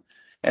medicine.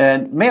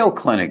 And Mayo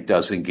Clinic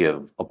doesn't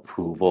give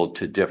approval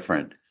to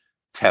different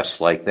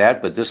tests like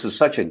that, but this is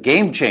such a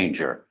game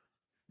changer.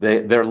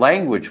 Their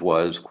language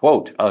was,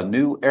 quote, a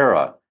new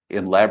era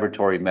in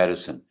laboratory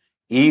medicine.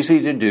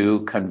 Easy to do,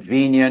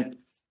 convenient,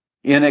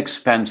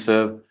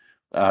 inexpensive,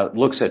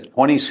 looks at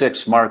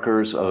 26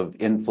 markers of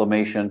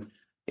inflammation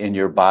in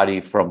your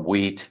body from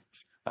wheat,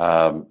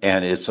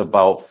 and it's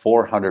about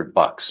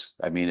 $400.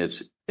 I mean,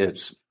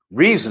 it's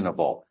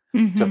reasonable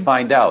to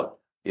find out,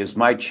 is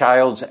my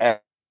child's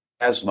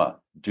asthma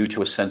due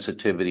to a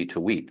sensitivity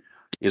to wheat?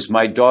 Is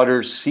my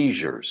daughter's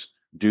seizures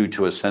due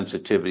to a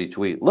sensitivity to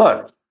wheat?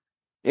 Look,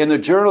 in the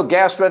journal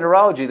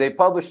Gastroenterology, they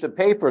published a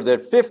paper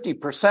that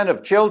 50%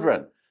 of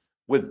children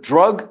with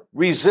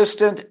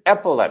drug-resistant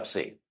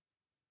epilepsy.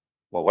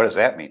 Well, what does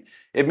that mean?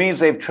 It means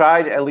they've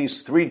tried at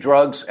least 3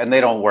 drugs and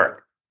they don't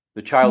work.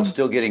 The child's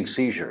still getting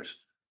seizures.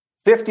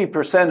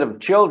 50% of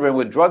children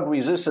with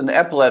drug-resistant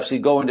epilepsy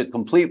go into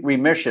complete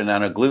remission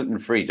on a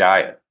gluten-free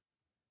diet.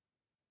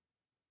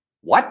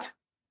 What?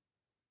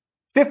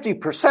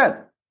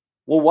 50%?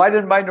 Well, why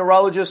didn't my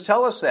neurologist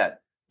tell us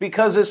that?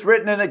 Because it's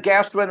written in a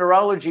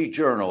gastroenterology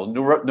journal.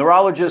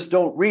 Neurologists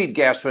don't read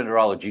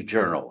gastroenterology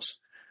journals.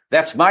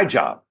 That's my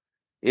job,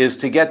 is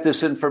to get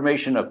this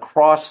information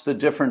across the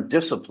different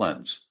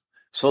disciplines.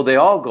 So they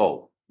all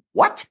go,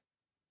 what?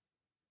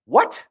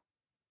 What?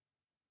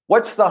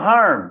 What's the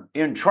harm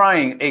in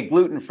trying a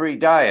gluten-free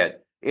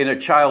diet in a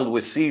child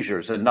with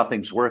seizures and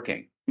nothing's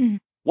working?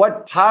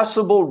 What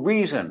possible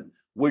reason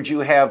would you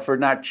have for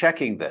not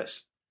checking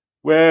this?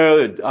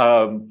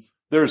 Well,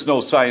 there's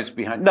no science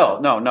behind.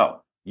 No.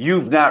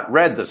 You've not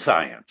read the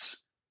science.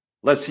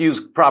 Let's use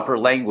proper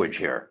language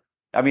here.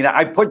 I mean,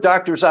 I put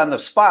doctors on the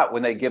spot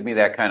when they give me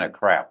that kind of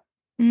crap,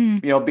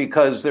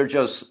 because they're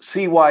just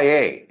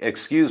CYA,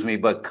 excuse me,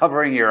 but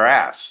covering your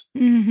ass.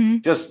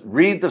 Just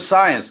read the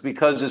science,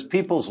 because it's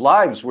people's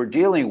lives we're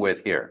dealing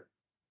with here.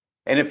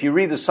 And if you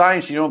read the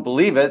science, you don't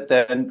believe it,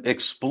 then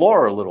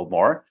explore a little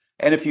more.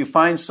 And if you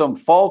find some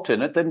fault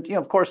in it, then,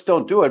 of course,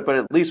 don't do it, but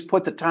at least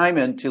put the time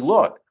in to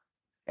look.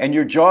 And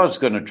your jaw's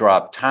going to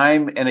drop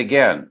time and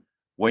again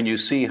when you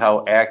see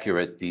how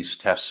accurate these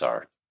tests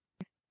are.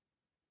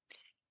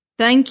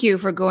 Thank you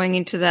for going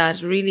into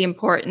that. Really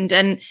important.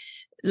 And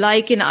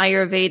like in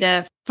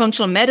Ayurveda,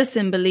 functional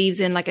medicine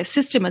believes in like a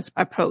systems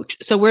approach.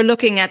 So we're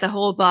looking at the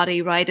whole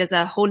body, right, as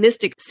a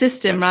holistic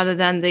system rather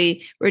than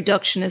the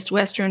reductionist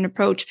Western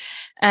approach.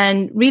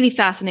 And really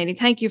fascinating.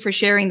 Thank you for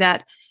sharing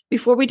that.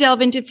 Before we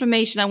delve into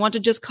inflammation, I want to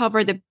just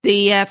cover the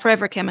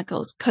forever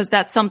chemicals, because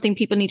that's something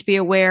people need to be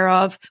aware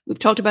of. We've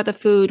talked about the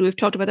food, we've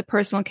talked about the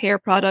personal care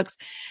products,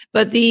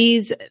 but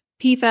these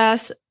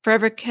PFAS,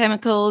 forever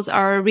chemicals,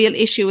 are a real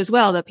issue as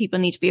well that people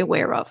need to be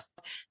aware of.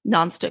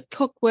 Non-stick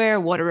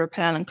cookware, water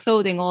repellent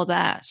clothing, all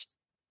that.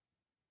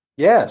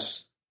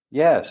 Yes.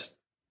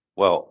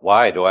 Well,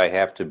 why do I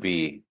have to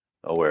be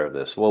aware of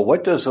this? Well,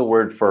 what does the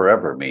word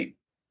forever mean?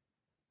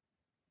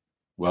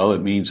 Well,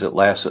 it means it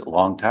lasts a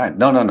long time.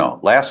 No.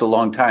 Lasts a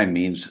long time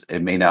means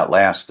it may not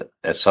last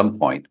at some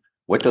point.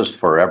 What does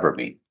forever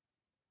mean?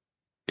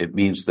 It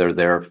means they're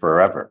there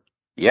forever.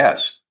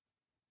 Yes.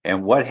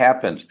 And what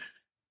happens?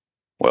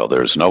 Well,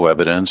 there's no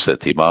evidence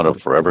that the amount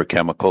of forever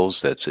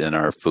chemicals that's in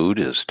our food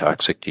is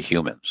toxic to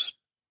humans.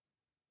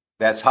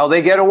 That's how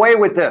they get away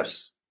with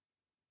this.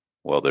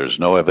 Well, there's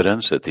no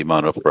evidence that the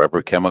amount of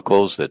forever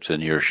chemicals that's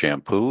in your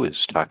shampoo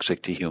is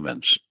toxic to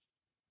humans.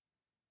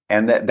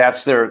 And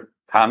that's their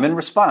common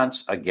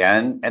response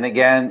again and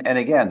again and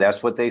again.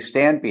 That's what they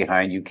stand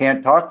behind. You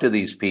can't talk to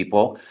these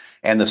people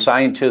and the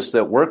scientists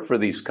that work for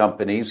these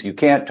companies. You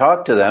can't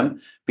talk to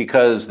them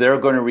because they're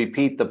going to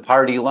repeat the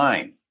party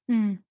line.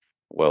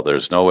 Well,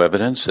 there's no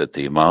evidence that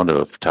the amount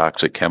of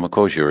toxic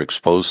chemicals you're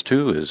exposed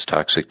to is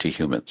toxic to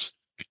humans.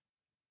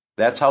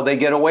 That's how they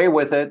get away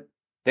with it.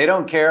 They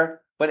don't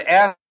care. But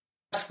ask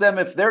them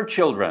if their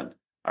children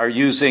are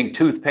using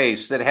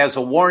toothpaste that has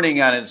a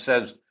warning on it that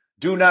says,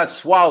 do not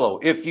swallow.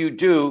 If you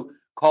do,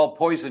 call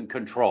poison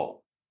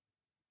control.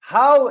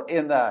 I'm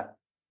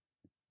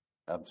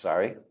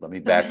sorry, let me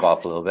back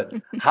off a little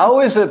bit. How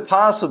is it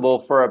possible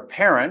for a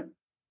parent?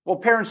 Well,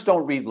 parents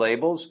don't read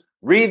labels.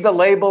 Read the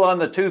label on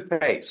the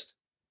toothpaste.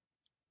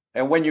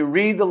 And when you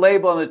read the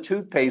label on the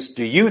toothpaste,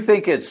 do you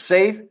think it's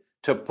safe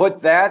to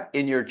put that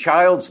in your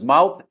child's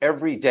mouth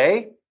every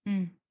day?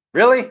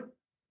 Really?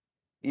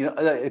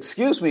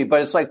 Excuse me,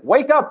 but it's like,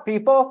 wake up,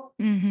 people.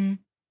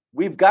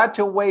 We've got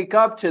to wake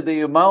up to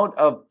the amount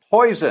of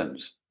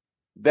poisons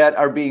that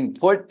are being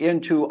put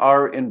into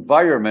our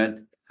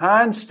environment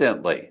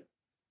constantly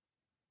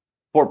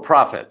for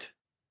profit.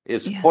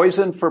 It's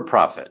poison for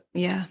profit.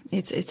 Yeah,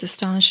 it's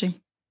astonishing.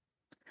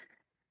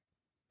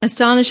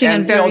 Astonishing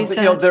and very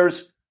sad.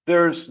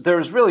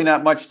 there's really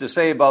not much to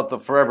say about the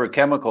forever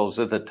chemicals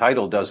that the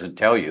title doesn't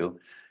tell you.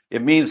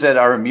 It means that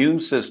our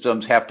immune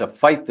systems have to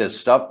fight this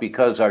stuff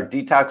because our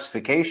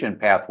detoxification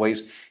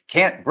pathways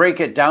can't break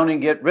it down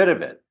and get rid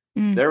of it.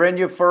 They're in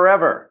you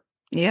forever.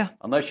 Yeah.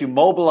 Unless you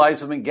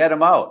mobilize them and get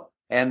them out.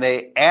 And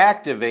they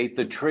activate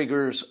the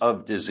triggers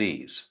of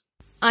disease.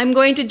 I'm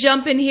going to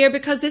jump in here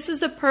because this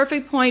is the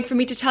perfect point for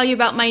me to tell you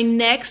about my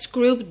next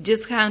group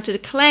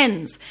discounted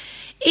cleanse.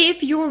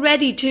 If you're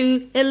ready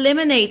to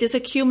eliminate this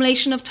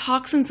accumulation of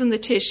toxins in the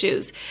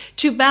tissues,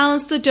 to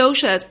balance the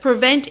doshas,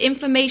 prevent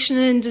inflammation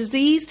and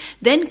disease,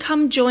 then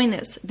come join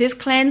us. This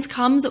cleanse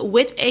comes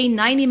with a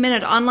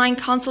 90-minute online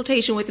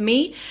consultation with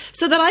me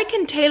so that I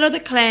can tailor the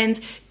cleanse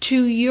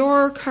to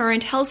your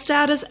current health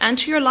status and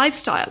to your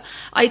lifestyle.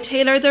 I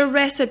tailor the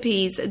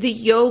recipes, the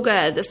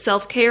yoga, the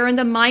self-care, and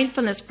the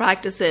mindfulness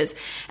practices.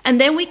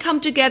 And then we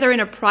come together in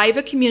a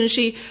private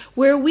community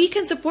where we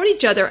can support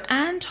each other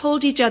and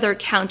hold each other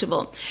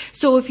accountable.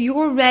 So if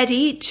you're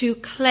ready to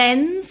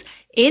cleanse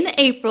in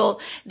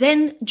April,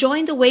 then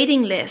join the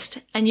waiting list,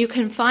 and you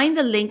can find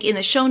the link in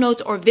the show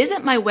notes or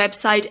visit my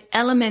website,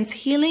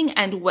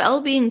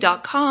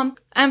 elementshealingandwellbeing.com.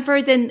 And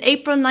for the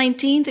April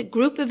 19th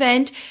group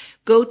event,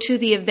 go to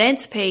the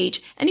events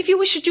page. And if you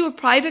wish to do a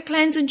private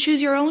cleanse and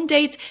choose your own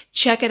dates,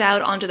 check it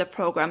out onto the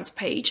programs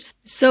page.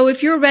 So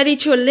if you're ready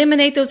to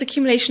eliminate those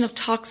accumulation of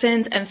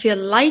toxins and feel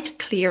light,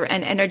 clear,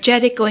 and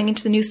energetic going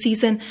into the new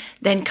season,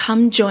 then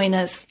come join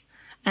us.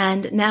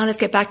 And now let's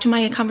get back to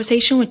my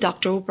conversation with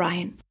Dr.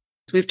 O'Brien.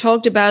 We've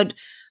talked about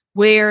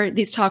where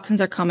these toxins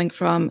are coming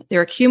from.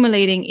 They're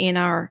accumulating in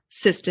our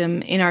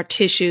system, in our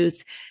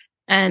tissues,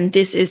 and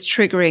this is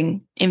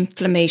triggering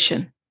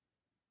inflammation.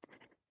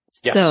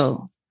 Yes.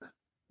 So,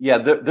 yeah,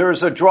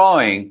 there's a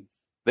drawing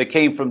that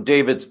came from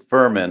David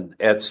Furman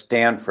at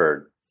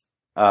Stanford.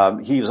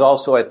 He was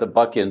also at the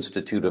Buck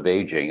Institute of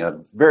Aging,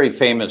 a very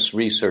famous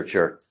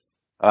researcher.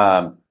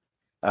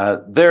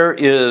 There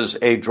is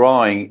a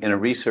drawing in a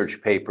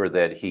research paper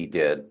that he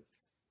did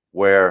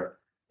where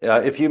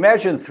if you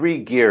imagine three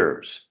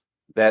gears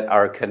that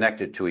are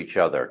connected to each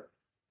other,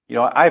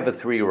 I have a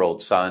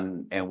 3-year-old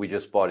son, and we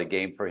just bought a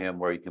game for him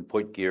where you can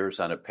put gears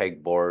on a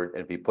pegboard,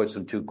 and if he puts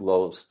them too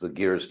close, the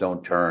gears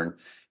don't turn.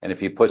 And if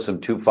he puts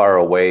them too far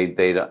away,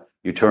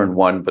 you turn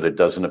one, but it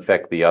doesn't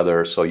affect the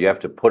other. So you have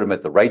to put them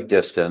at the right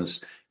distance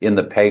in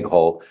the peg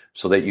hole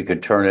so that you can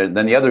turn it. And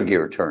then the other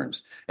gear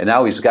turns. And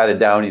now he's got it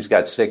down. He's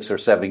got 6 or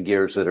 7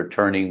 gears that are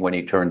turning when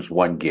he turns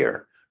one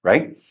gear,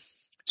 right?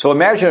 So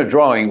imagine a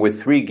drawing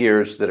with 3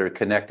 gears that are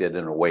connected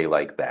in a way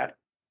like that.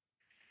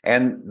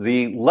 And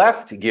the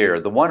left gear,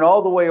 the one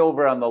all the way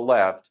over on the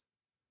left,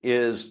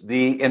 is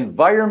the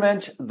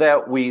environment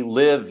that we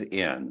live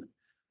in.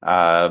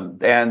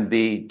 And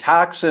the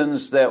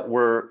toxins that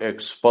we're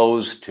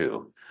exposed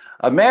to.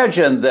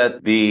 Imagine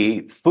that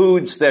the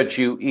foods that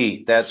you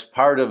eat, that's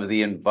part of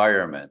the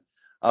environment.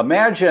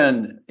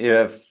 Imagine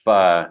if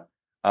the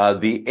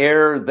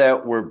air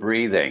that we're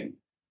breathing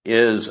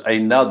is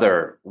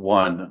another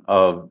one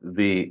of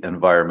the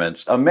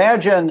environments.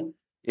 Imagine,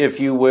 if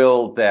you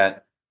will,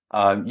 that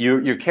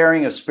you're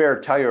carrying a spare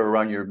tire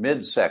around your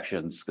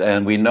midsections,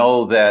 and we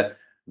know that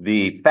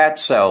the fat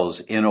cells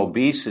in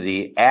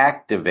obesity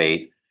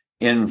activate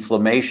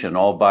inflammation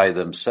all by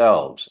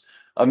themselves.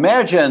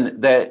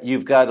 Imagine that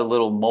you've got a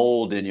little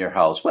mold in your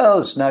house. Well,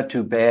 it's not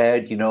too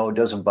bad, it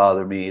doesn't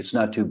bother me, it's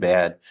not too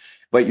bad.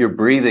 But you're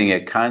breathing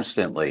it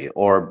constantly,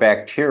 or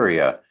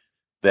bacteria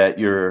that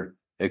you're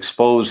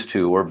exposed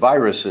to, or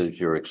viruses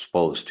you're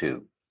exposed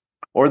to,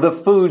 or the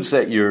foods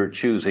that you're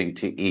choosing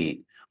to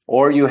eat,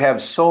 or you have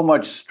so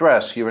much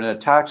stress, you're in a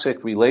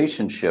toxic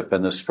relationship,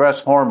 and the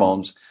stress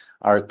hormones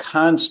are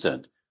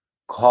constant,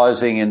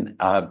 causing and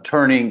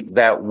turning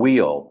that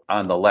wheel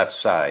on the left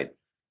side.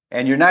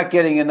 And you're not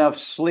getting enough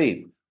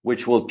sleep,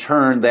 which will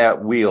turn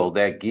that wheel,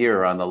 that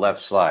gear on the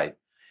left side.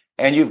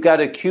 And you've got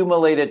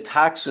accumulated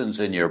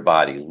toxins in your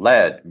body,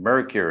 lead,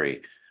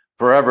 mercury,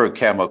 forever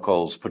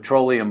chemicals,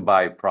 petroleum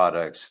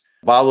byproducts,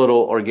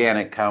 volatile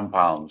organic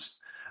compounds.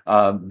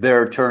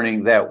 They're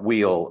turning that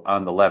wheel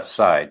on the left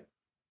side.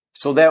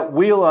 So that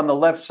wheel on the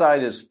left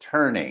side is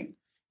turning.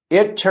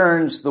 It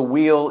turns the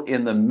wheel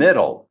in the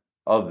middle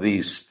of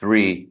these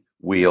 3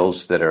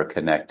 wheels that are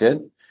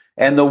connected.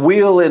 And the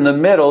wheel in the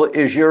middle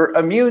is your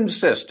immune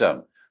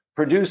system,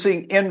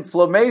 producing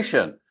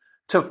inflammation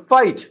to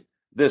fight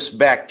this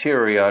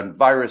bacteria and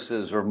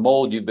viruses or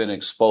mold you've been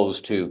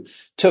exposed to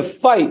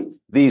fight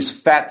these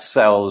fat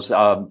cells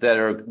that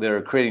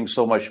are creating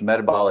so much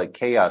metabolic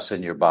chaos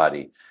in your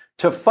body,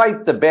 to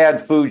fight the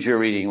bad foods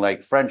you're eating,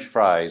 like French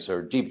fries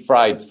or deep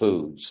fried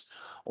foods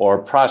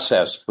or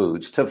processed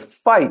foods, to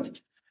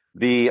fight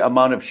the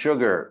amount of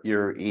sugar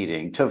you're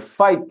eating, to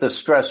fight the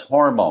stress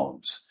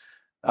hormones,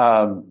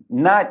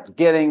 not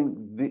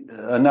getting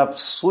enough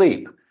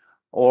sleep,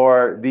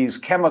 or these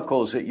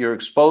chemicals that you're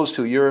exposed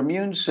to. Your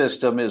immune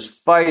system is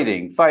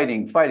fighting.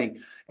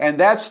 And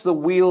that's the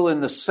wheel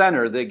in the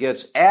center that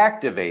gets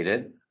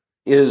activated,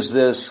 is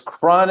this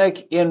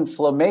chronic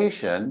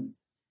inflammation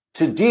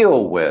to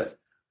deal with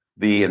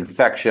the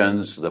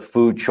infections, the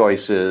food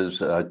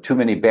choices, too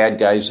many bad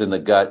guys in the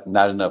gut,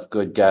 not enough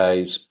good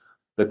guys,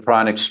 the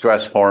chronic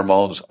stress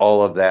hormones,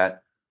 all of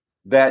that,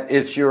 that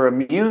it's your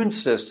immune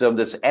system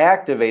that's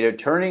activated,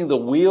 turning the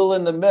wheel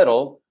in the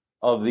middle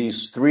of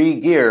these three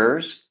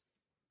gears.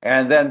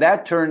 And then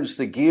that turns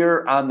the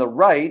gear on the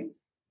right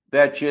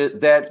that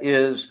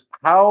is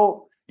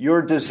how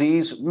your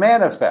disease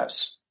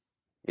manifests.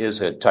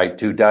 Is it type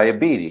 2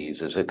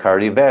 diabetes? Is it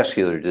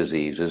cardiovascular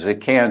disease? Is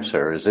it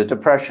cancer? Is it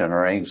depression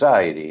or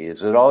anxiety?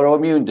 Is it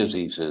autoimmune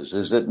diseases?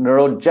 Is it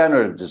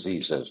neurodegenerative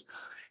diseases?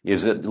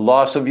 Is it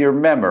loss of your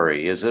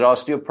memory? Is it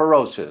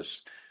osteoporosis?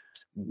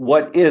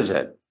 What is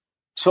it?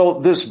 So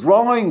this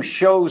drawing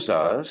shows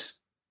us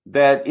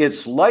that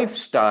it's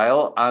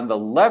lifestyle on the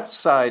left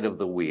side of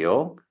the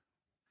wheel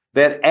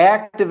that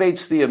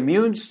activates the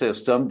immune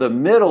system, the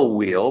middle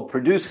wheel,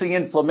 producing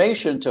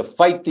inflammation to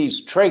fight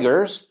these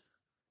triggers,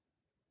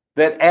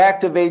 that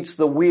activates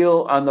the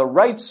wheel on the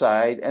right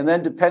side. And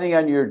then depending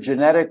on your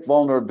genetic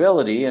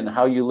vulnerability and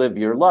how you live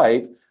your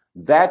life,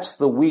 that's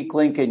the weak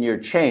link in your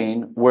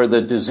chain where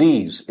the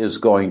disease is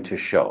going to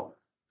show.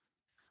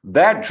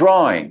 That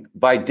drawing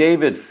by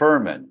David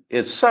Furman,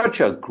 it's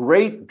such a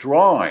great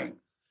drawing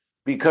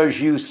because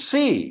you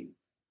see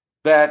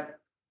that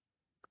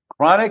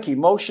chronic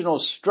emotional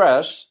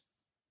stress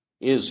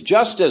is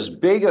just as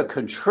big a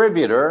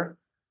contributor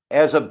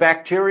as a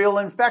bacterial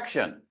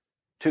infection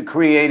to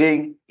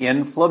creating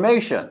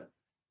inflammation.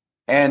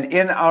 And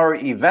in our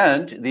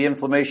event, the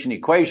inflammation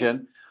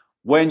equation,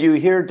 when you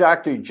hear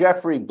Dr.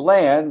 Jeffrey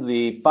Bland,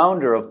 the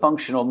founder of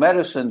functional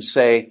medicine,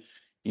 say,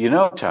 you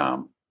know,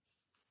 Tom,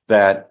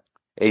 that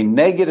a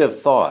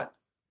negative thought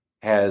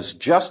has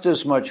just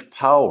as much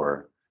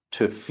power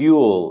to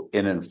fuel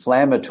an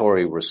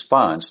inflammatory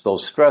response.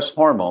 Those stress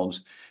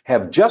hormones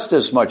have just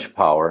as much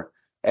power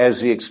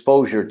as the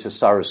exposure to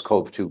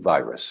SARS-CoV-2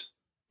 virus.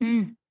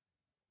 Mm.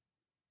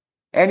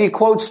 And he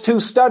quotes two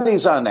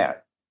studies on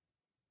that.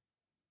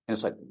 And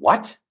it's like,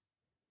 what?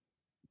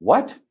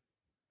 What?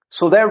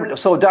 So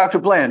Dr.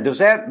 Bland, does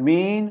that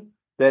mean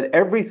that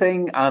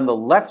everything on the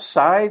left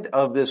side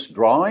of this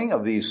drawing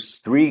of these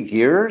three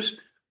gears,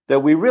 that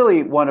we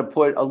really want to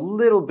put a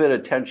little bit of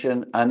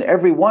attention on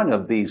every one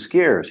of these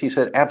gears? He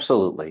said,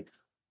 absolutely.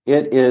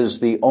 It is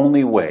the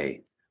only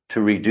way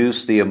to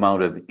reduce the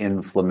amount of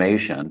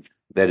inflammation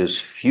that is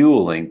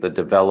fueling the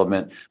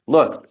development.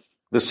 Look,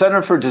 the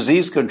Center for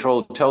Disease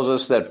Control tells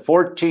us that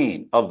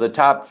 14 of the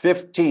top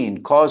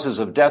 15 causes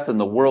of death in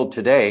the world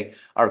today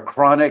are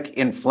chronic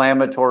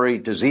inflammatory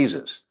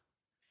diseases.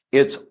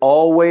 It's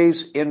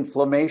always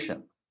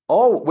inflammation.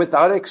 Oh,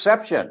 without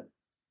exception.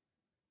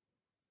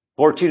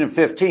 14 and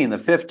 15. The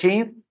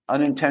 15th,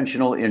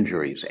 unintentional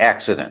injuries,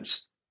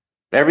 accidents.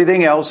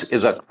 Everything else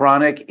is a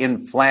chronic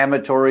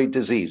inflammatory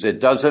disease. It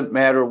doesn't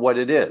matter what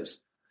it is.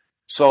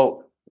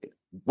 So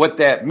what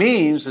that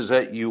means is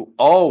that you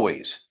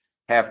always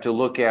have to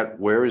look at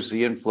where is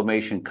the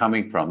inflammation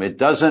coming from. It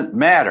doesn't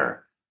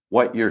matter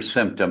what your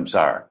symptoms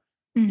are.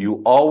 Mm-hmm.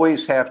 You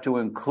always have to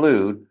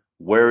include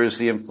where is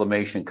the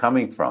inflammation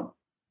coming from.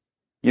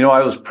 You know,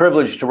 I was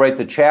privileged to write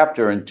the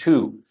chapter in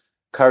two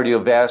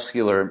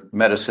cardiovascular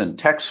medicine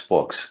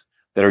textbooks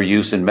that are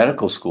used in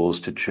medical schools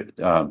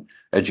to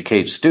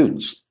educate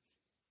students.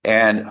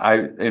 And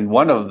in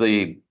one of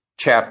the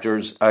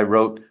chapters, I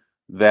wrote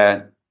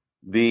that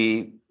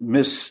the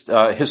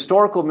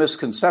historical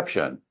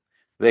misconception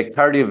that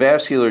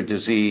cardiovascular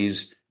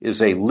disease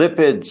is a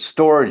lipid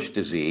storage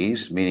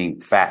disease,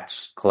 meaning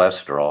fats,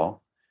 cholesterol,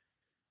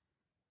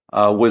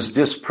 was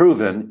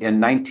disproven in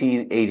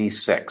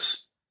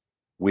 1986.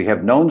 We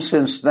have known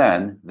since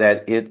then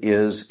that it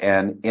is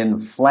an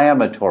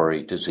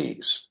inflammatory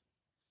disease.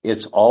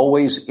 It's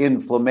always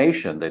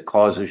inflammation that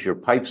causes your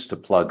pipes to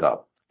plug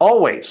up.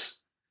 Always,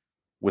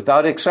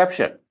 without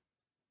exception.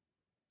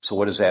 So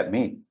what does that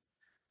mean?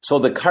 So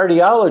the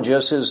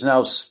cardiologist is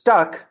now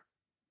stuck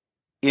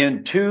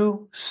in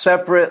two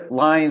separate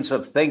lines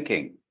of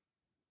thinking.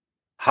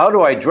 How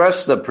do I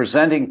address the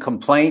presenting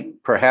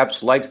complaint,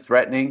 perhaps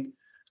life-threatening,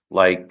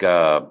 like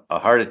a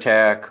heart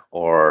attack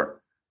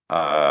or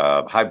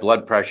high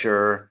blood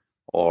pressure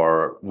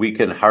or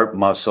weakened heart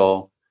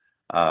muscle?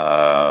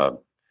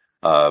 What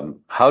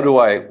do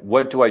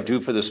I do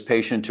for this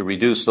patient to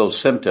reduce those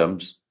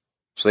symptoms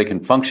so they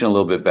can function a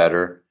little bit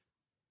better?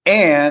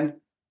 And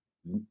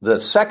the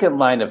second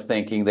line of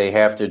thinking they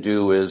have to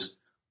do is,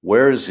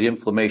 where is the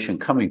inflammation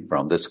coming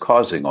from that's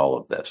causing all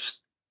of this?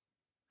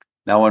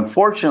 Now,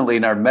 unfortunately,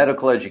 in our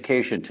medical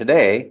education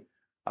today,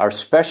 our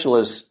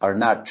specialists are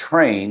not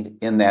trained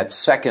in that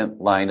second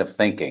line of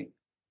thinking.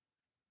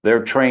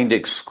 They're trained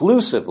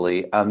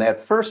exclusively on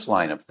that first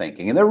line of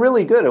thinking, and they're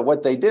really good at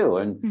what they do.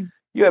 And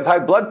you have high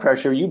blood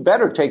pressure, you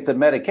better take the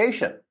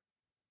medication.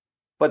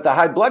 But the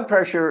high blood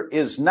pressure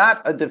is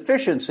not a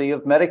deficiency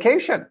of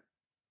medication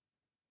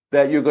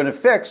that you're going to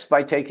fix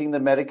by taking the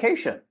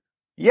medication.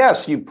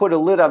 Yes, you put a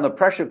lid on the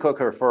pressure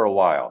cooker for a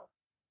while,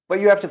 but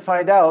you have to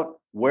find out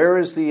where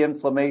is the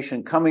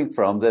inflammation coming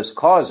from that's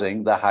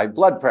causing the high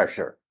blood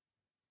pressure.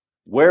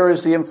 Where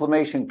is the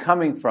inflammation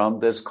coming from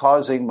that's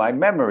causing my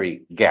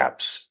memory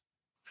gaps?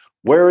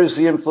 Where is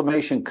the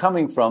inflammation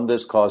coming from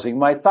that's causing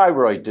my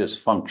thyroid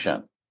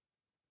dysfunction?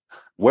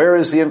 Where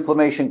is the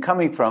inflammation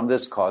coming from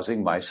that's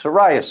causing my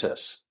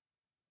psoriasis?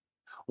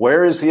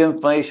 Where is the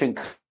inflammation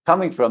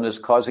coming from that's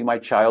causing my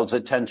child's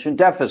attention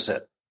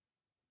deficit?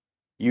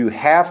 You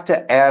have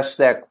to ask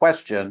that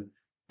question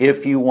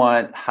if you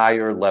want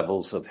higher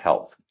levels of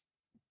health.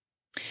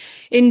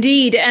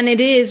 Indeed. And it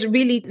is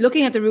really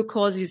looking at the root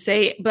cause, you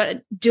say,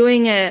 but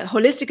doing a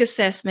holistic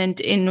assessment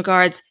in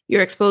regards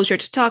your exposure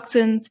to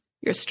toxins,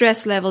 your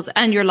stress levels,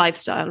 and your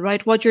lifestyle,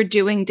 right? What you're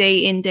doing day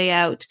in, day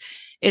out.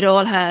 It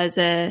all has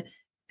a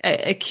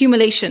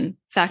accumulation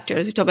factor.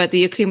 We talk about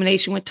the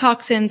accumulation with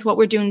toxins. What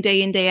we're doing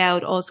day in, day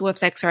out also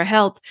affects our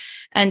health,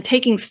 and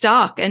taking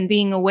stock and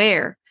being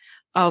aware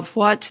of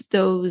what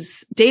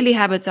those daily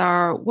habits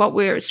are,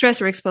 what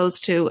stress we're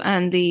exposed to,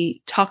 and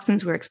the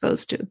toxins we're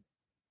exposed to.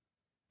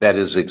 That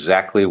is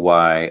exactly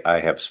why I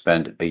have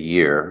spent a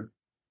year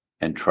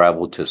and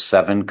traveled to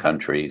 7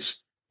 countries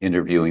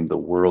interviewing the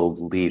world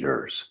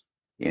leaders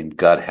in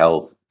gut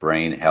health,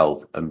 brain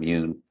health,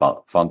 immune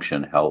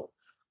function health,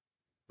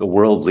 the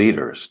world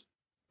leaders,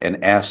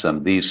 and asked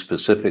them these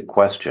specific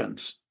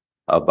questions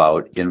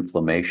about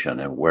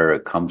inflammation and where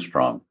it comes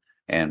from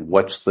and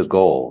what's the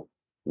goal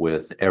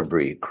with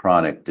every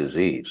chronic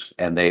disease.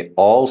 And they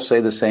all say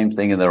the same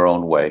thing in their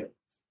own way.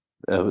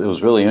 It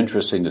was really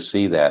interesting to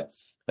see that.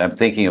 I'm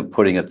thinking of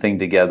putting a thing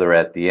together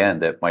at the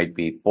end that might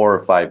be 4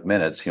 or 5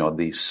 minutes,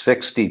 these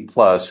 60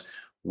 plus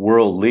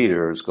world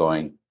leaders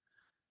going,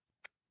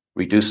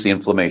 reduce the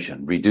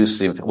inflammation,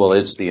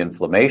 it's the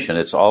inflammation.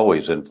 It's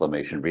always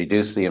inflammation.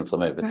 Reduce the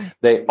inflammation. Right.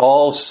 They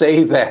all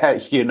say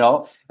that,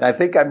 and I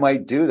think I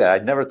might do that.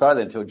 I'd never thought of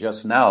that until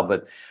just now,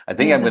 but I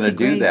think I'm going to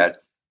do that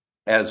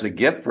as a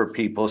gift for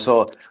people.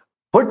 So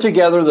put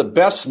together the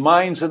best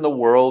minds in the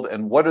world,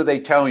 and what are they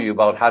telling you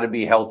about how to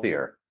be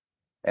healthier?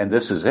 And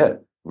this is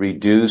it.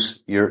 Reduce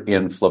your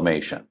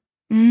inflammation.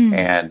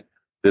 And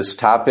this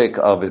topic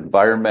of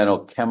environmental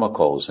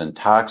chemicals and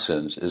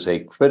toxins is a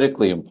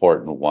critically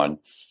important one.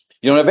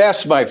 I've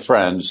asked my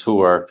friends who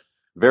are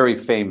very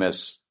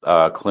famous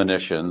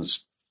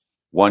clinicians.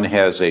 One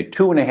has a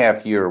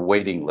 2.5-year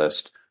waiting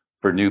list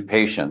for new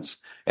patients,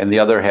 and the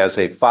other has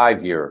a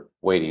 5-year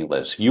waiting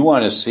list. You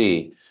want to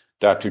see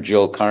Dr.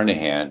 Jill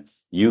Carnahan,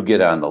 you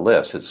get on the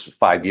list. It's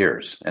 5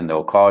 years, and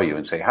they'll call you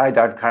and say, hi,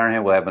 Dr.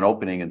 Carnahan, we'll have an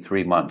opening in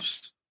 3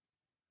 months.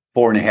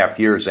 4.5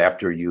 years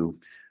after you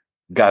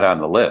got on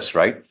the list,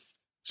 right?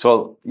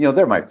 So,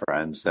 they're my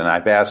friends. And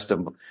I've asked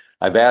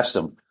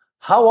them,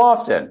 how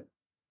often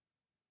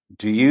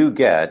do you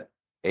get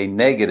a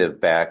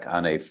negative back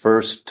on a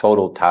first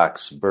total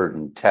tox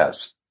burden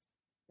test?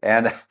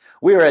 And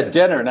we were at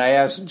dinner and I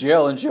asked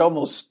Jill, and she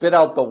almost spit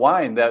out the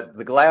wine that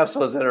the glass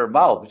was in her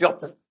mouth.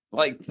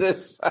 Like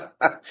this.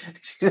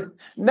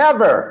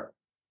 Never.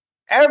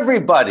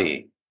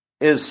 Everybody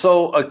is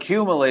so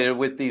accumulated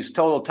with these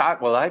total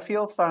tox. Well, I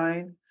feel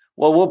fine.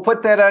 Well, we'll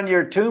put that on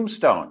your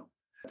tombstone.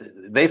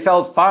 They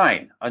felt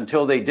fine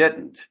until they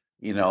didn't.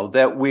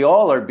 That we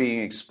all are being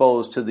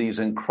exposed to these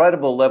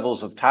incredible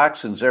levels of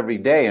toxins every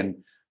day.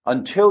 And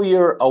until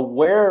you're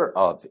aware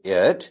of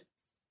it,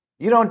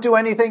 you don't do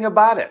anything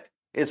about it.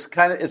 It's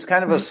kind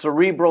of a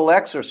cerebral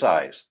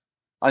exercise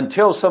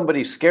until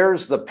somebody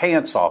scares the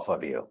pants off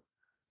of you.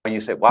 And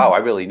you say, wow, I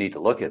really need to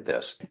look at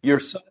this.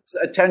 Your son's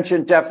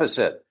attention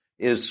deficit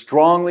is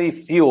strongly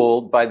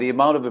fueled by the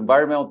amount of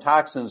environmental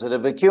toxins that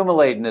have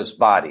accumulated in his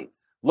body.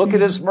 Look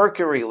at his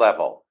mercury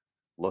level.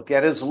 Look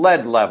at his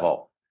lead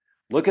level.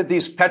 Look at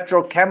these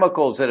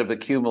petrochemicals that have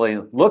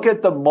accumulated. Look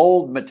at the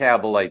mold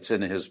metabolites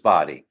in his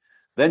body.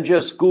 Then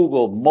just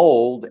Google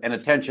mold and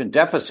attention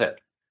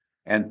deficit.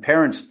 And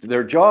parents,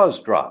 their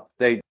jaws drop.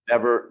 They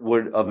never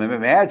would have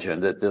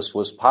imagined that this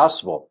was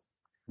possible.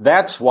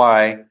 That's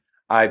why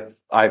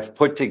I've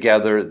put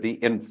together the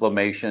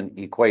inflammation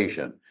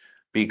equation,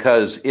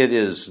 because it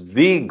is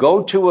the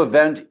go-to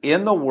event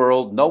in the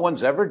world. No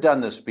one's ever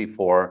done this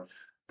before,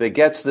 that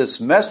gets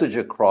this message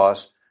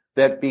across,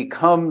 that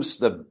becomes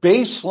the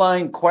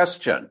baseline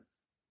question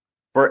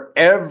for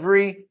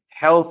every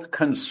health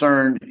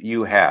concern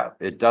you have.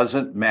 It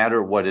doesn't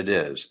matter what it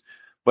is,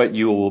 but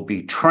you will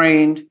be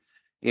trained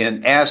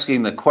in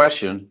asking the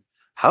question,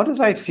 how did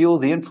I fuel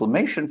the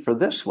inflammation for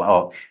this?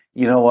 Well,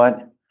 you know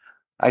what?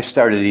 I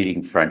started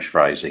eating French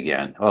fries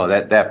again. Oh,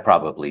 that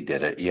probably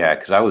did it. Yeah,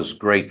 because I was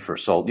great for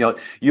soul.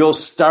 You'll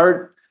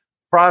start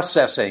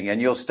processing and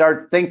you'll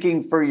start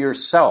thinking for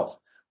yourself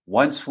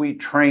once we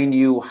train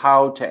you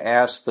how to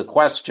ask the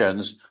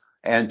questions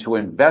and to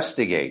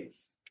investigate.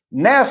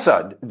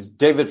 NASA,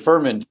 David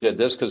Furman did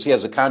this because he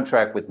has a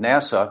contract with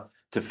NASA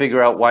to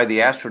figure out why the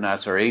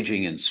astronauts are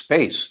aging in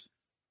space.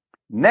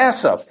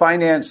 NASA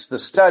financed the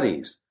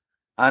studies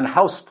on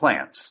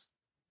houseplants,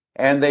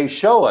 and they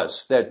show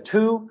us that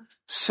 2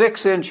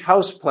 6-inch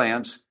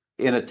houseplants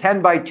in a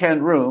 10 by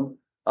 10 room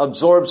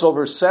absorbs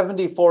over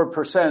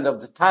 74%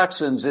 of the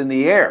toxins in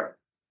the air.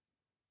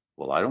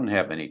 Well, I don't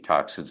have any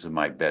toxins in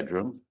my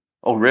bedroom.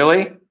 Oh,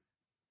 really?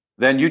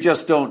 then you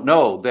just don't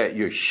know that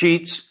your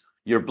sheets,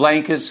 your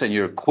blankets, and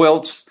your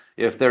quilts,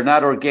 if they're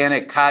not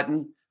organic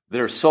cotton,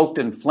 they're soaked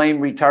in flame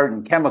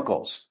retardant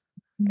chemicals,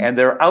 and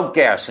they're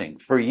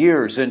outgassing for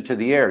years into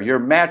the air. Your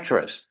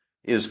mattress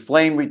is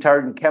flame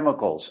retardant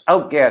chemicals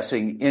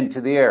outgassing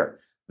into the air.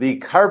 The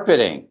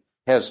carpeting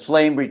has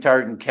flame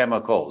retardant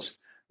chemicals.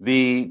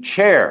 The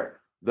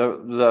chair,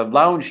 the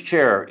lounge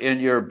chair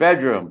in your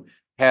bedroom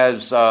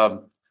has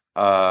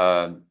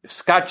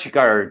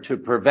Scotchgard to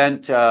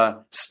prevent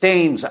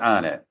stains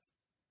on it.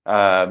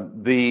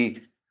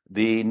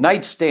 The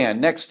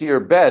nightstand next to your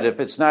bed, if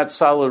it's not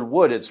solid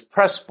wood, it's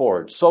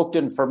pressboard soaked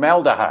in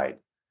formaldehyde,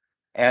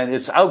 and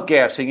it's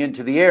outgassing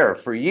into the air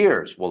for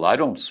years. Well, I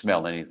don't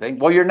smell anything.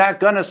 Well, you're not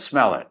going to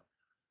smell it.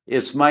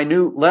 It's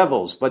minute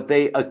levels, but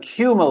they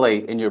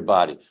accumulate in your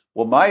body.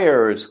 Well, my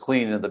air is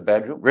clean in the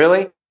bedroom.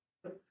 Really?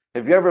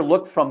 Have you ever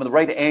looked from the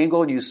right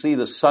angle and you see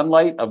the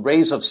sunlight,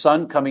 rays of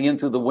sun coming in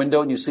through the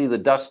window, and you see the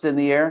dust in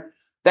the air?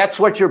 That's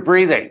what you're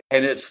breathing.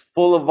 And it's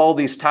full of all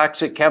these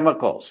toxic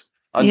chemicals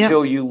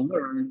until you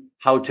learn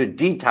how to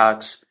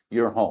detox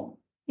your home.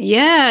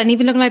 Yeah, and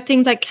even looking at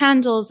things like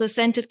candles, the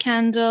scented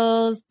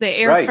candles, the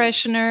air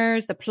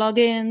fresheners, the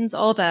plug-ins,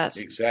 all that.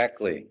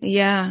 Exactly.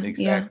 Yeah,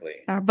 exactly.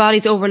 Yeah. Our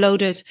body's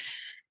overloaded.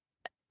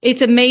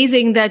 It's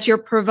amazing that you're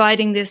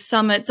providing this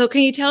summit. So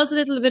can you tell us a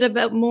little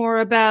bit more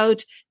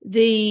about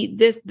the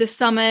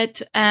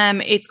summit?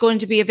 It's going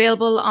to be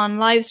available on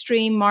live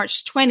stream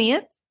March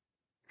 20th.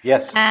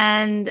 Yes.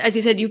 And as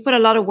you said, you've put a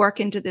lot of work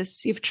into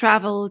this. You've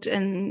traveled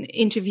and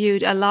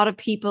interviewed a lot of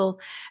people.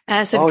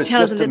 So if you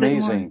tell us a little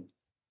bit more.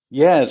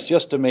 Yeah, it's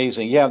just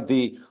amazing. Yeah,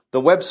 the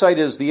website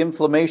is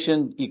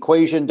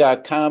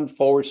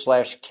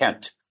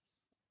theinflammationequation.com/Kent.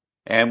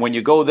 And when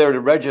you go there to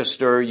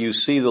register, you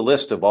see the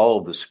list of all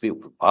of the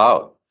people.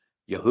 Wow,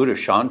 Yehuda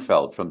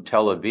Schoenfeld from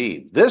Tel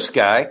Aviv. This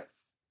guy,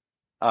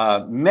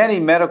 many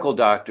medical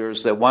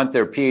doctors that want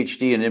their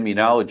PhD in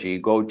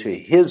immunology go to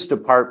his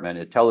department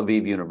at Tel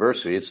Aviv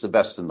University. It's the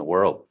best in the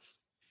world.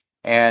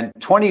 And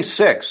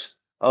 26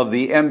 of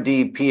the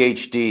MD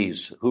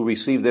PhDs who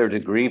received their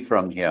degree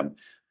from him,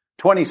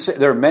 26,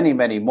 there are many,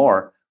 many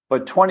more,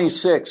 but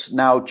 26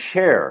 now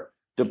chair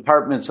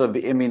departments of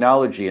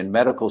immunology in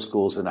medical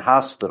schools and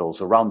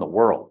hospitals around the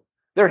world.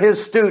 They're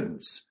his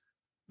students.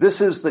 This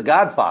is the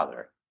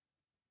Godfather.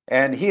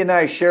 And he and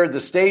I shared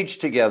the stage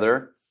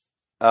together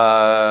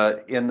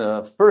in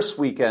the first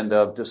weekend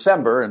of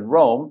December in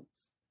Rome.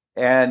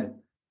 And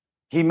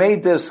he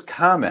made this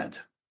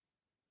comment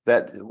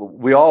that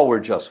we all were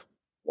just,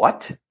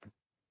 what?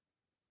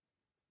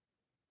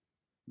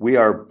 We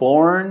are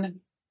born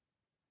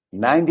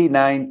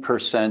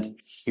 99%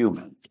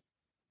 human.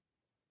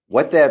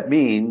 What that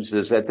means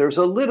is that there's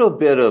a little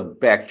bit of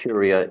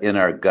bacteria in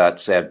our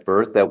guts at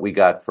birth that we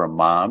got from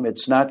mom.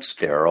 It's not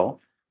sterile.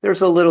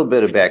 There's a little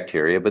bit of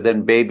bacteria, but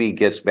then baby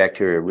gets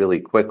bacteria really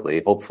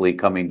quickly, hopefully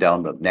coming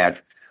down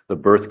the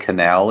birth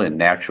canal in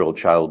natural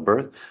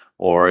childbirth,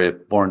 or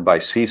if born by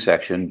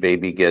C-section,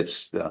 baby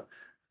gets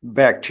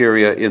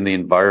bacteria in the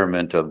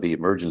environment of the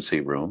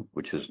emergency room,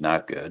 which is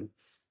not good.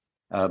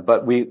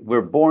 But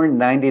we're born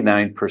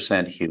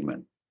 99%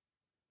 human.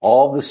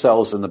 Almost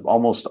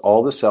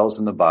all the cells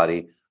in the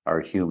body are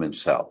human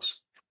cells.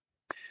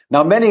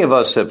 Now, many of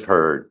us have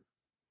heard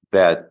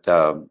that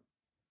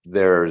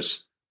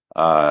there's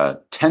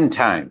 10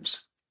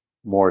 times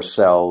more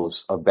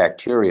cells of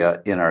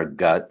bacteria in our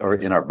gut or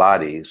in our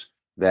bodies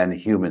than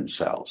human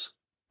cells.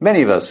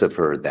 Many of us have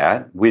heard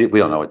that. We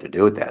don't know what to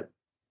do with that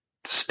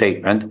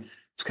statement.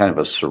 It's kind of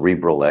a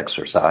cerebral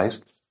exercise.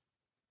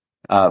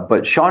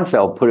 But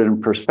Schoenfeld put it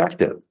in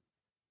perspective.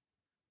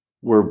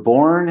 We're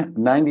born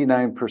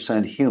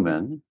 99%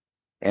 human,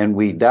 and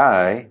we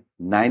die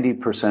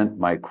 90%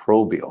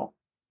 microbial.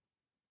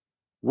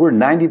 We're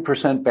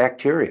 90%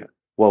 bacteria.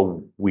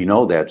 Well, we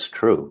know that's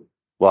true.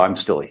 Well, I'm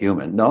still a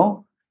human.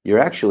 No, you're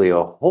actually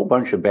a whole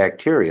bunch of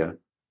bacteria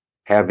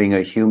having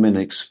a human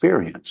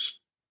experience.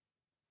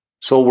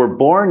 So we're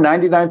born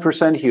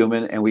 99%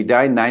 human, and we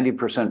die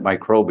 90%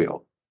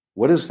 microbial.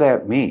 What does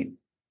that mean?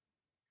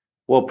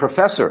 Well,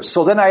 Professor,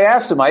 so then I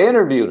asked him, I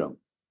interviewed him.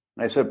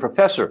 And I said,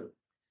 Professor,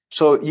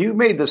 so you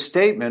made the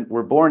statement,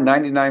 we're born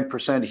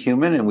 99%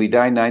 human and we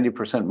die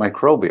 90%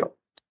 microbial.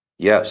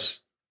 Yes.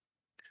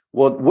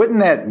 Well, wouldn't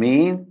that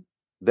mean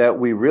that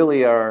we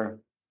really are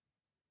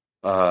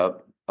a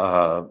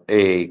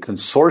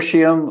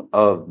consortium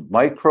of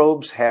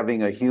microbes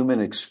having a human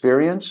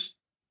experience?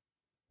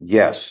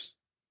 Yes.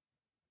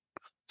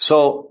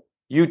 So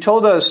you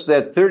told us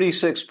that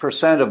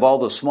 36% of all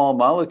the small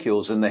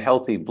molecules in the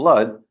healthy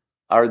blood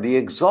are the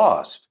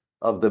exhaust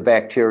of the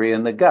bacteria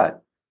in the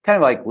gut. Kind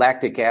of like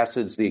lactic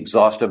acid's the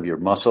exhaust of your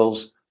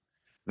muscles,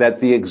 that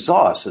the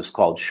exhaust is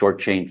called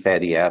short-chain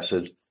fatty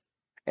acids.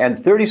 And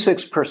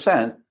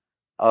 36%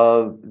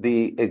 of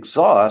the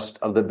exhaust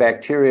of the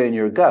bacteria in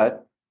your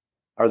gut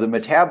are the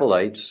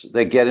metabolites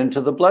that get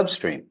into the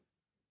bloodstream.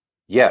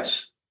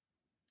 Yes.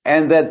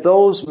 And that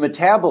those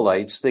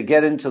metabolites that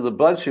get into the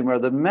bloodstream are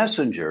the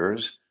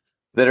messengers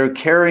that are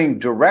carrying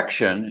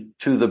direction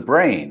to the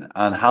brain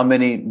on how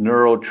many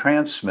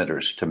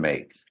neurotransmitters to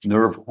make,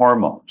 nerve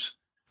hormones.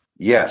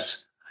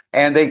 Yes.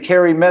 And they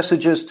carry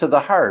messages to the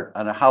heart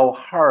on how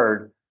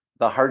hard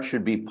the heart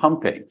should be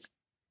pumping.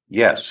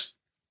 Yes.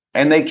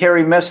 And they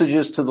carry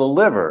messages to the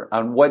liver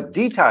on what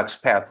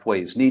detox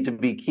pathways need to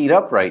be keyed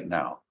up right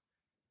now.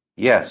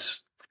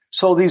 Yes.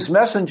 So these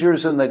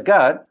messengers in the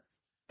gut,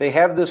 they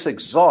have this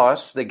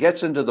exhaust that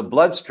gets into the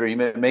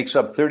bloodstream. It makes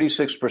up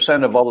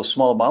 36% of all the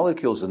small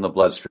molecules in the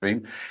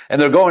bloodstream,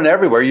 and they're going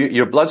everywhere.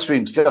 Your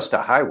bloodstream's just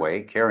a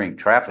highway carrying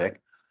traffic.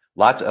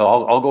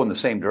 All go in the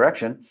same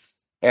direction.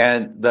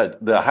 And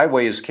the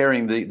highway is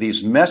carrying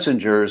these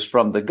messengers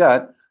from the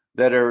gut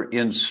that are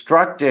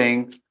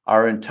instructing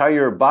our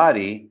entire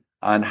body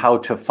on how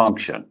to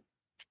function.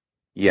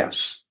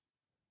 Yes.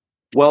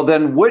 Well,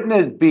 then wouldn't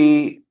it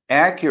be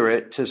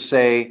accurate to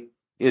say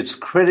it's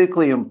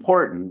critically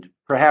important,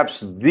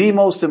 perhaps the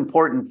most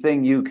important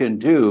thing you can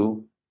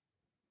do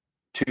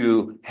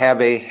to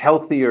have a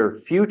healthier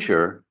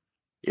future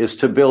is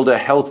to build a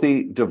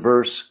healthy,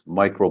 diverse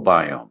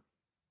microbiome?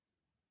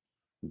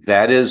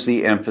 That is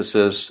the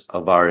emphasis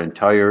of our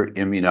entire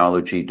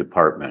immunology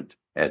department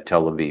at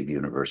Tel Aviv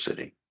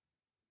University.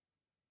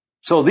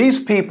 So these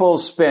people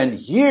spend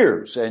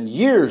years and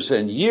years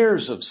and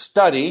years of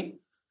study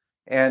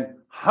and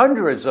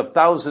hundreds of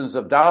thousands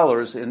of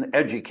dollars in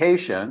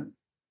education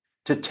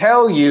to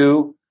tell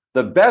you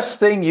the best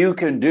thing you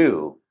can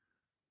do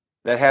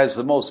that has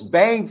the most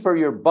bang for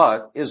your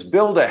buck is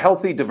build a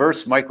healthy,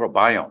 diverse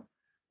microbiome.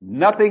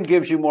 Nothing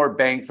gives you more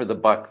bang for the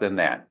buck than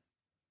that.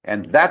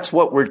 And that's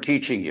what we're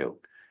teaching you,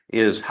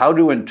 is how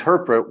to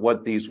interpret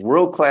what these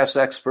world-class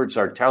experts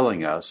are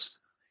telling us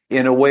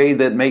in a way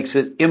that makes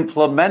it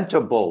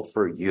implementable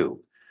for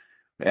you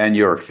and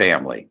your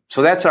family.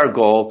 So that's our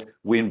goal.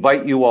 We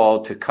invite you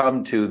all to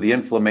come to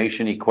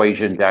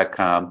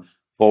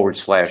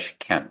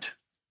theinflammationequation.com/Kent.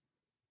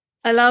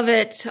 I love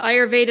it.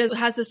 Ayurveda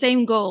has the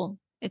same goal.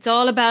 It's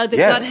all about the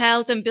gut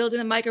health and building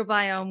the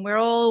microbiome. We're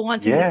all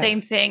wanting the same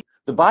thing.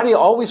 The body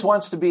always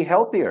wants to be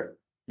healthier.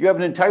 You have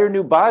an entire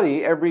new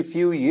body every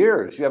few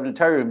years. You have an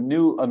entire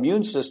new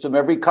immune system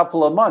every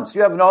couple of months.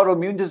 You have an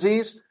autoimmune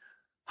disease.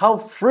 How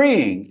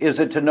freeing is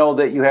it to know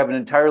that you have an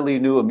entirely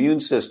new immune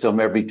system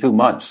every 2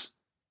 months?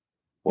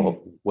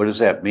 Well, what does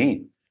that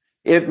mean?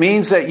 It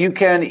means that you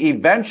can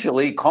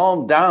eventually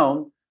calm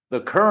down the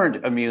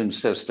current immune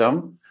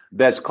system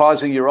that's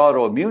causing your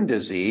autoimmune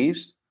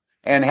disease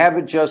and have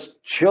it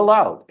just chill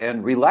out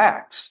and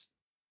relax.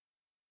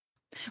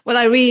 Well,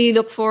 I really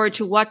look forward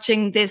to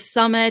watching this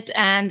summit,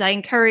 and I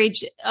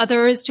encourage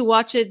others to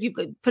watch it. You've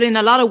put in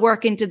a lot of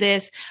work into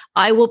this.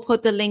 I will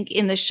put the link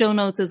in the show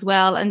notes as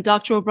well. And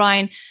Dr.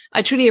 O'Brien,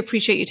 I truly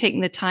appreciate you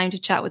taking the time to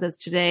chat with us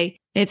today.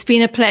 It's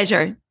been a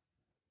pleasure.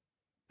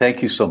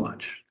 Thank you so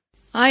much.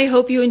 I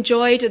hope you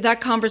enjoyed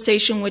that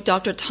conversation with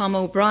Dr. Tom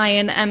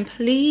O'Brien, and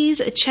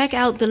please check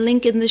out the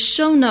link in the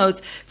show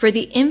notes for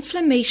the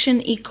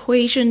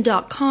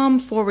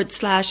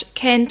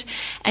inflammationequation.com/Kent,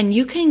 and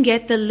you can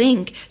get the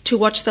link to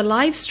watch the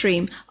live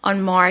stream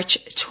on March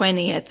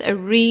 20th, a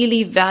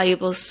really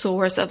valuable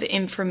source of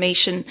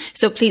information.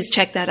 So please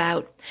check that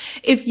out.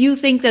 If you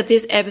think that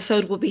this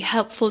episode will be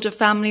helpful to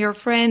family or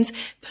friends,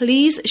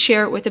 please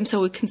share it with them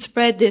so we can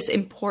spread this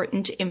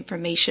important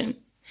information.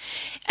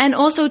 And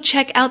also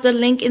check out the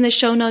link in the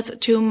show notes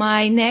to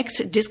my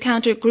next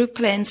discounted group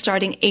cleanse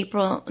starting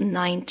April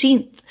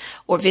 19th,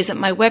 or visit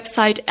my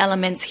website,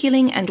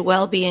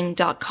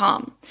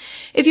 elementshealingandwellbeing.com.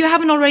 If you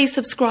haven't already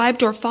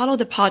subscribed or followed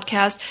the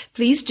podcast,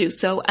 please do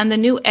so, and the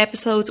new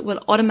episodes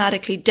will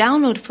automatically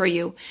download for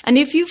you. And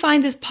if you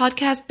find this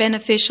podcast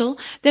beneficial,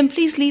 then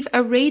please leave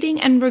a rating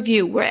and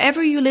review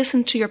wherever you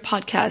listen to your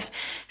podcast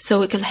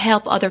so it can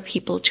help other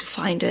people to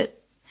find it.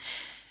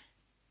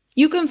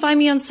 You can find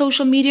me on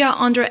social media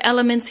under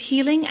Elements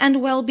Healing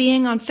and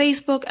Wellbeing on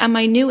Facebook and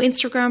my new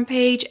Instagram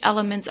page,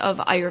 Elements of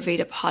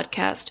Ayurveda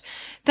Podcast.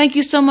 Thank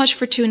you so much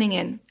for tuning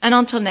in. And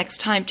until next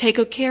time, take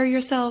good care of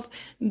yourself,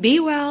 be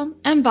well,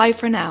 and bye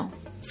for now.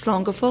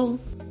 Slán go fóill.